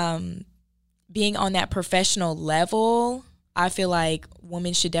being on that professional level, I feel like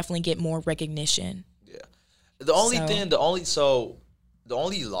women should definitely get more recognition. The only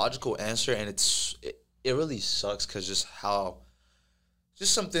logical answer, and it really sucks, because just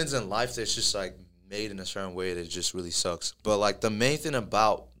some things in life that's just, like, made in a certain way that just really sucks. But, like, the main thing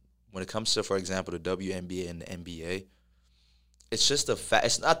about when it comes to, for example, the WNBA and the NBA, it's just the fact.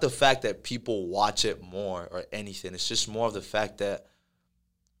 It's not the fact that people watch it more or anything. It's just more of the fact that,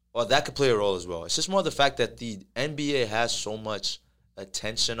 well, that could play a role as well. It's just more of the fact that the NBA has so much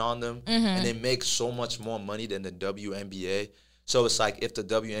attention on them, and they make so much more money than the WNBA. So it's like, if the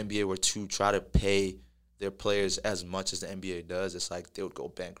WNBA were to try to pay their players as much as the NBA does, it's like they would go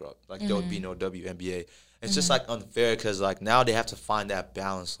bankrupt. Like, there would be no WNBA. It's just, like, unfair, because, like, now they have to find that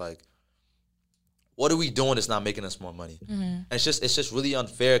balance. Like, what are we doing that's not making us more money? And it's just really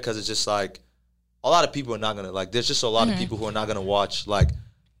unfair, because it's just like, a lot of people are not gonna, like, there's just a lot of people who are not gonna watch, like,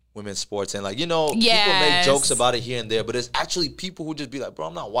 women's sports, and, like, people make jokes about it here and there, but it's actually people who just be like, bro,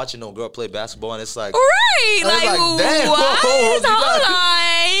 I'm not watching no girl play basketball, and it's like, right, like damn, what? Hold on.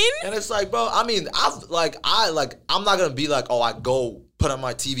 And it's like, bro, I mean, I'm not gonna be like, oh, I go put on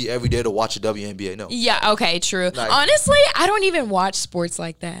my TV every day to watch a WNBA. No. Yeah. Okay. True. Like, honestly, I don't even watch sports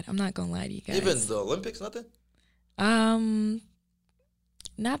like that. I'm not gonna lie to you guys. Even the Olympics, nothing.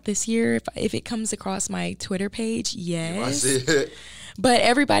 Not this year. If it comes across my Twitter page, yes. I see it. But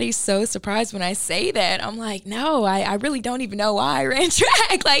everybody's so surprised when I say that. I'm like, no, I really don't even know why I ran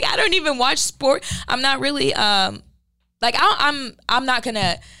track. Like, I don't even watch sport. I'm not really Like I'm not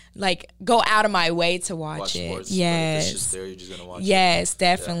gonna like go out of my way to watch it. Sports, yes, it's just there. You're just gonna watch. Yes,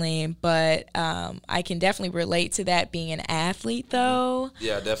 definitely. Yeah. But I can definitely relate to that being an athlete, though.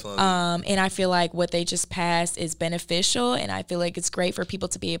 Yeah, definitely. And I feel like what they just passed is beneficial, and I feel like it's great for people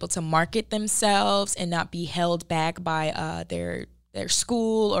to be able to market themselves and not be held back by their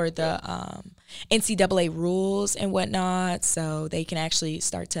school or the NCAA rules and whatnot. So they can actually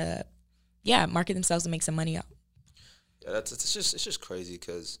start to, market themselves and make some money up. Yeah, it's just crazy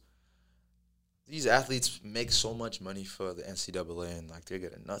because these athletes make so much money for the NCAA and like they're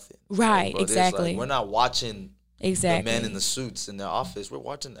getting nothing. Right, exactly. Like, we're not watching the men in the suits in their office. We're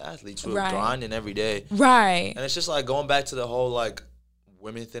watching the athletes who are grinding every day. Right. And it's just like going back to the whole like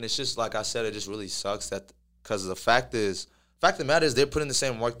women thing. It's just like I said, it just really sucks that because the fact of the matter is they're putting the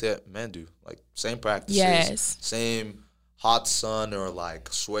same work that men do, like same practices, same hot sun or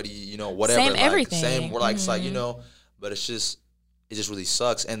like sweaty, whatever, same like, everything, same. We're like, it's like but it just really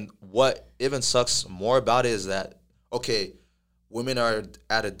sucks. And what even sucks more about it is that, okay, women are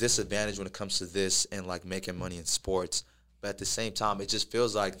at a disadvantage when it comes to this and, like, making money in sports. But at the same time, it just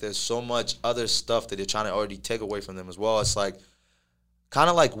feels like there's so much other stuff that they're trying to already take away from them as well. It's like kind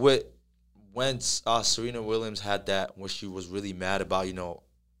of like when Serena Williams had that where she was really mad about,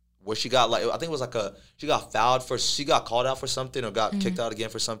 where she got I think it was like she got called out for something or got kicked out again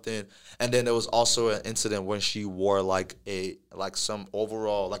for something. And then there was also an incident when she wore some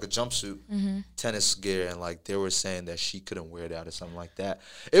overall, like a jumpsuit, tennis gear, and like they were saying that she couldn't wear that or something like that.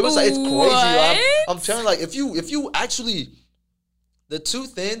 It was it's crazy. I'm telling you, like if you actually, the two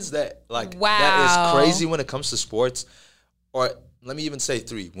things that that is crazy when it comes to sports, or let me even say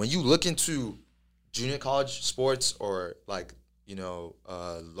three. When you look into junior college sports or like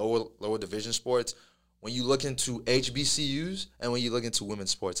lower division sports, when you look into HBCUs and when you look into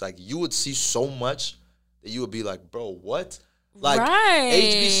women's sports, like you would see so much that you would be like, bro, what? Like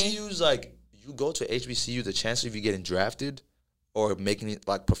HBCUs, like you go to HBCU, the chance of you getting drafted or making it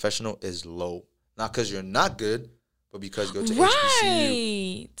like professional is low. Not because you're not good, but because you go to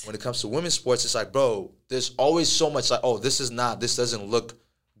HBCU. When it comes to women's sports, it's like, bro, there's always so much like, oh, this doesn't look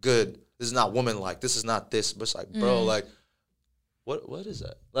good. This is not woman-like. This is not this. But it's like, bro, like, what is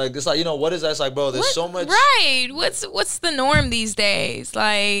that? Like, it's like, what is that? It's like, bro, there's so much. Right. What's the norm these days?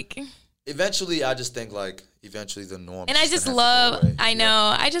 Like, eventually, I just think, like, the norm. And I just love,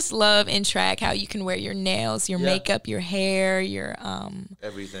 I just love in track how you can wear your nails, your makeup, your hair, your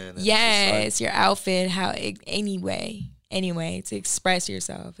everything. Yes, your outfit, anyway, to express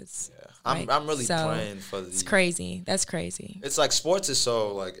yourself. It's I'm really praying for the. It's crazy. That's crazy. It's like sports is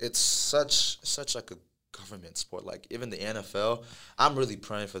so like it's such like a government sport. Like even the NFL, I'm really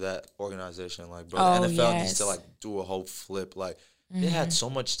praying for that organization. Like, bro, the NFL needs to like do a whole flip. Like they had so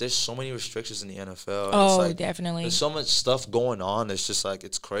much. There's so many restrictions in the NFL. Oh, it's like, definitely. There's so much stuff going on. It's just like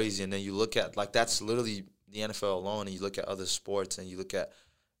it's crazy. And then you look at like that's literally the NFL alone. And you look at other sports and you look at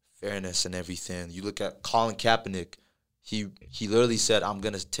fairness and everything. You look at Colin Kaepernick. He literally said, "I'm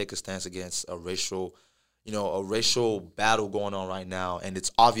gonna take a stance against a racial battle going on right now, and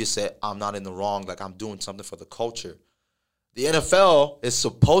it's obvious that I'm not in the wrong. Like I'm doing something for the culture." The NFL is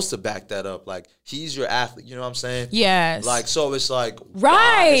supposed to back that up. Like he's your athlete. You know what I'm saying? Yes. Like so, it's like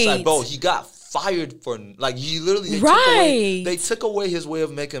right. It's like, bro, he got fired for like he literally they took away his way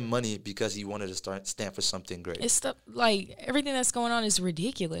of making money because he wanted to stand for something great. It's like everything that's going on is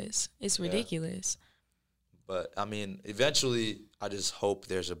ridiculous. It's ridiculous. But, I mean, eventually, I just hope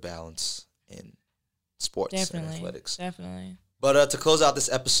there's a balance in sports and athletics. Definitely. But to close out this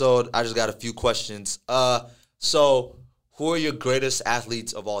episode, I just got a few questions. So, who are your greatest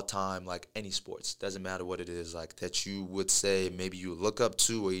athletes of all time, like any sports? Doesn't matter what it is, like that you would say maybe you look up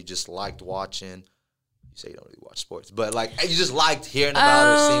to or you just liked watching. You say you don't really watch sports. But, like, you just liked hearing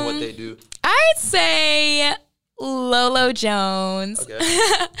about or seeing what they do. I'd say Lolo Jones. Okay.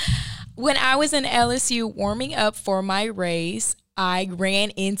 When I was in LSU warming up for my race, I ran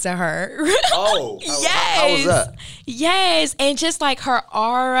into her. Oh, yes. How was that? Yes, and just like her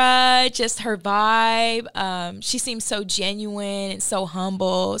aura, just her vibe. She seems so genuine and so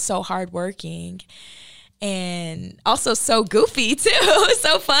humble, so hardworking, and also so goofy too,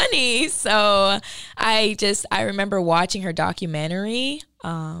 so funny. So I remember watching her documentary.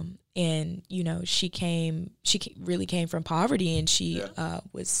 And, she really came from poverty, and she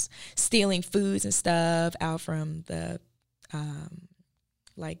was stealing foods and stuff out from the,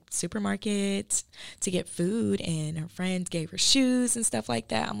 supermarkets to get food, and her friends gave her shoes and stuff like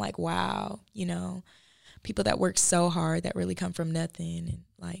that. I'm like, wow, people that work so hard that really come from nothing, and,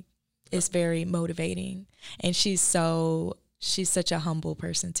 like, it's very motivating. And she's such a humble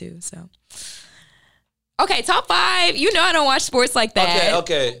person, too, so... Okay, top 5. You know I don't watch sports like that.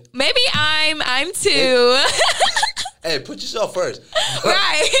 Okay. Maybe I'm 2. Hey, put yourself first.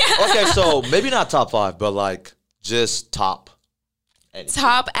 Right. Okay, so maybe not top 5, but like just top. Anything.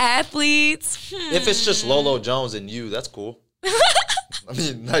 Top athletes. If it's just Lolo Jones and you, that's cool. I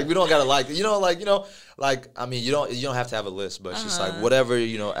mean, like we don't gotta I mean, you don't have to have a list, but it's just like whatever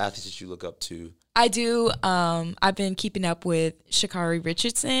athletes that you look up to. I do. I've been keeping up with Sha'Carri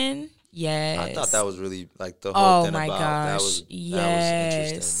Richardson. Yes. I thought that was really like the whole thing about that was yes,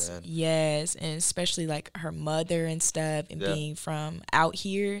 interesting, man. Yes, and especially like her mother and stuff, and being from out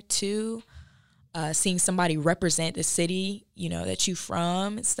here too. Seeing somebody represent the city, that you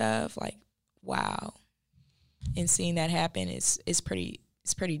from and stuff, like wow. And seeing that happen is pretty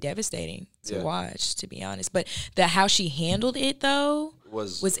devastating to watch, to be honest. But how she handled it though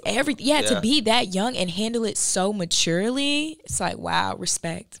was everything. Yeah, to be that young and handle it so maturely, it's like wow,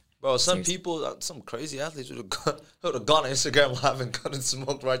 respect. Bro, some people, some crazy athletes would have gone on Instagram Live and gotten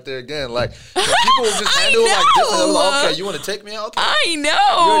smoked right there again. Like people would just handle it like different. Like, okay, you want to take me out? Okay. I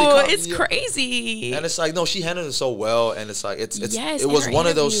know, it's crazy. And it's like, no, she handled it so well, and it's like it was one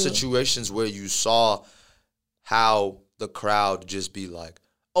of those situations where you saw how the crowd just be like,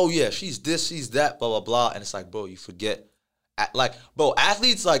 oh yeah, she's this, she's that, blah blah blah, and it's like, bro, you forget. Like, bro,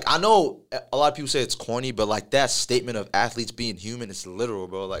 athletes, like, I know a lot of people say it's corny, but, like, that statement of athletes being human is literal,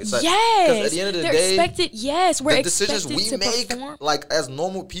 bro. Like, it's like, because at the end of the day, we're the decisions we make, perform. like, as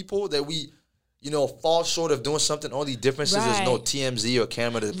normal people, that we, fall short of doing something. Only difference is there's no TMZ or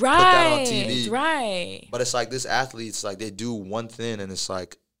camera to put that on TV. Right. But it's like, this athletes, like, they do one thing, and it's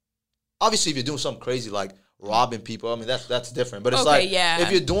like, obviously, if you're doing something crazy, like, robbing people, I mean, that's different. But it's if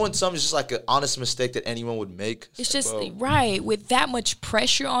you're doing something, it's just like an honest mistake that anyone would make. It's just, right, with that much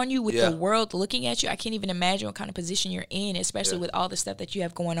pressure on you, with the world looking at you, I can't even imagine what kind of position you're in, especially with all the stuff that you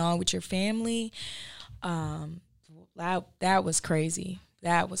have going on with your family. That was crazy.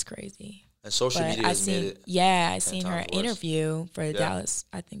 That was crazy. And social media has made it. Yeah, I seen her interview for Dallas,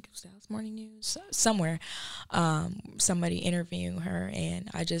 I think it was Dallas Morning News, somewhere. Somebody interviewing her,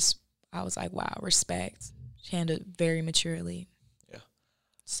 and I was like, wow, respect. She handled it very maturely. Yeah.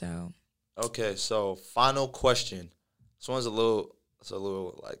 So. Okay, so final question. This one's a little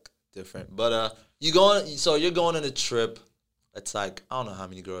like different, but you're going on a trip. It's like, I don't know how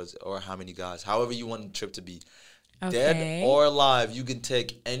many girls or how many guys, however you want the trip to be, dead or alive. You can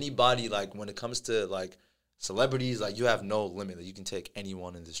take anybody. Like when it comes to like celebrities, like you have no limit. Like, you can take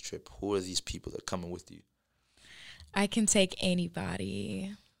anyone in this trip. Who are these people that are coming with you? I can take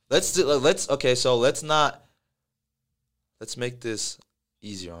anybody. Let's make this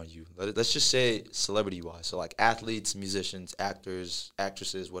easier on you. Let's just say celebrity-wise. So, like, athletes, musicians, actors,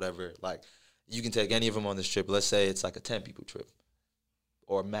 actresses, whatever. Like, you can take any of them on this trip. Let's say it's like a 10-people trip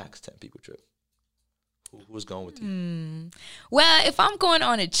or max 10-people trip. Who's going with you? Well, if I'm going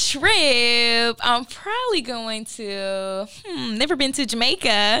on a trip, I'm probably going to, never been to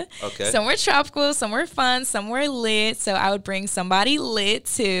Jamaica. Okay. Somewhere tropical, somewhere fun, somewhere lit. So I would bring somebody lit,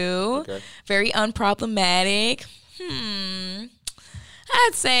 too. Okay. Very unproblematic.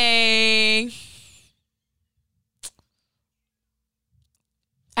 I'd say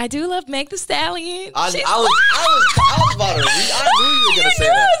I do love Meg Thee Stallion. I was about to read. I knew you were gonna say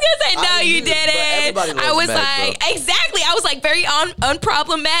that. I was gonna say no, you didn't. I was Meg, like, bro. Exactly. I was like very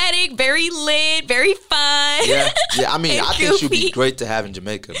unproblematic, very lit, very fun. Yeah. I mean, I think she'd be great to have in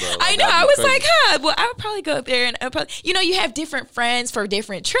Jamaica, bro. Like, I know. I was crazy. Like, well, I would probably go up there and you have different friends for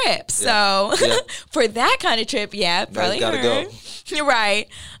different trips. Yeah. So for that kind of trip, probably gotta go. You're right.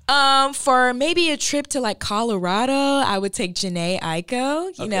 For maybe a trip to like Colorado, I would take Jhené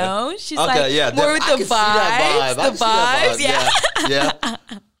Aiko. You know, she's more with the vibes. The vibes, yeah.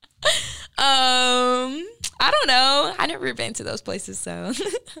 I don't know. I never been to those places, so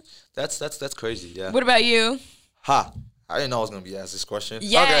that's crazy. Yeah. What about you? I didn't know I was gonna be asked this question.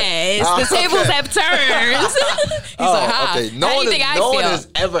 Yes, the tables have turned. He's like, no one has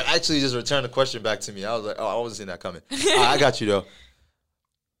ever actually just returned the question back to me. I was like, I wasn't seeing that coming. I got you though.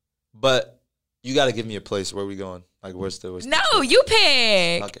 But you got to give me a place. Where are we going? Like, where's the No, you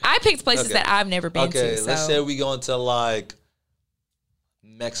pick. Okay. I picked places that I've never been to. Okay, let's say we going to, like,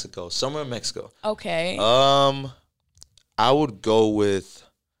 Mexico. Somewhere in Mexico. Okay. I would go with,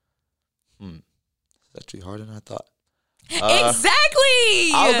 it's actually harder than I thought.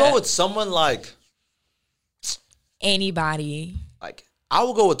 Exactly. I would go with someone like. Anybody. Like, I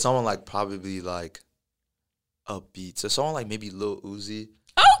would go with someone like probably like a beat. So someone like maybe Lil Uzi.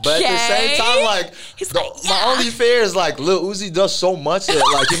 But at the same time, like, my only fear is like Lil Uzi does so much that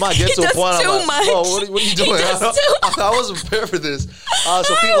like he might get to a point. I'm like, bro, what are you doing? I wasn't prepared for this. So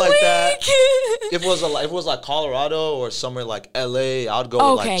people like that. If it was like Colorado or somewhere like LA, I'd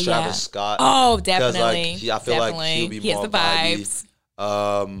go with like Travis Scott. Oh, definitely. Like, I feel like he'll be more vibes.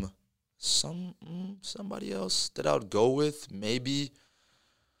 Somebody else that I would go with, maybe.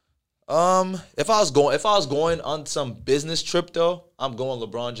 If I was going on some business trip though, I'm going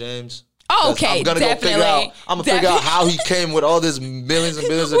LeBron James. Oh, okay, I'm gonna figure out how he came with all this millions and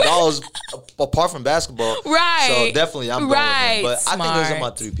billions of dollars apart from basketball. Right. So definitely I'm going with him. But Smart. I think those are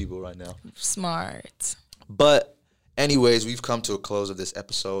my 3 people right now. Smart. But anyways, we've come to a close of this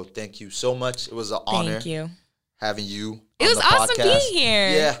episode. Thank you so much. It was an honor. Thank you. Having you. It was awesome being here.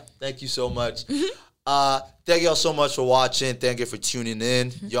 Yeah, thank you so much. Thank y'all so much for watching. Thank you for tuning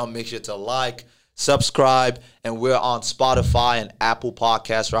in. Y'all make sure to like, subscribe, and we're on Spotify and Apple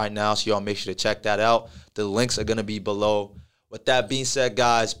Podcasts right now, so y'all make sure to check that out. The links are going to be below. With that being said,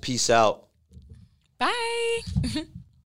 guys, peace out. Bye.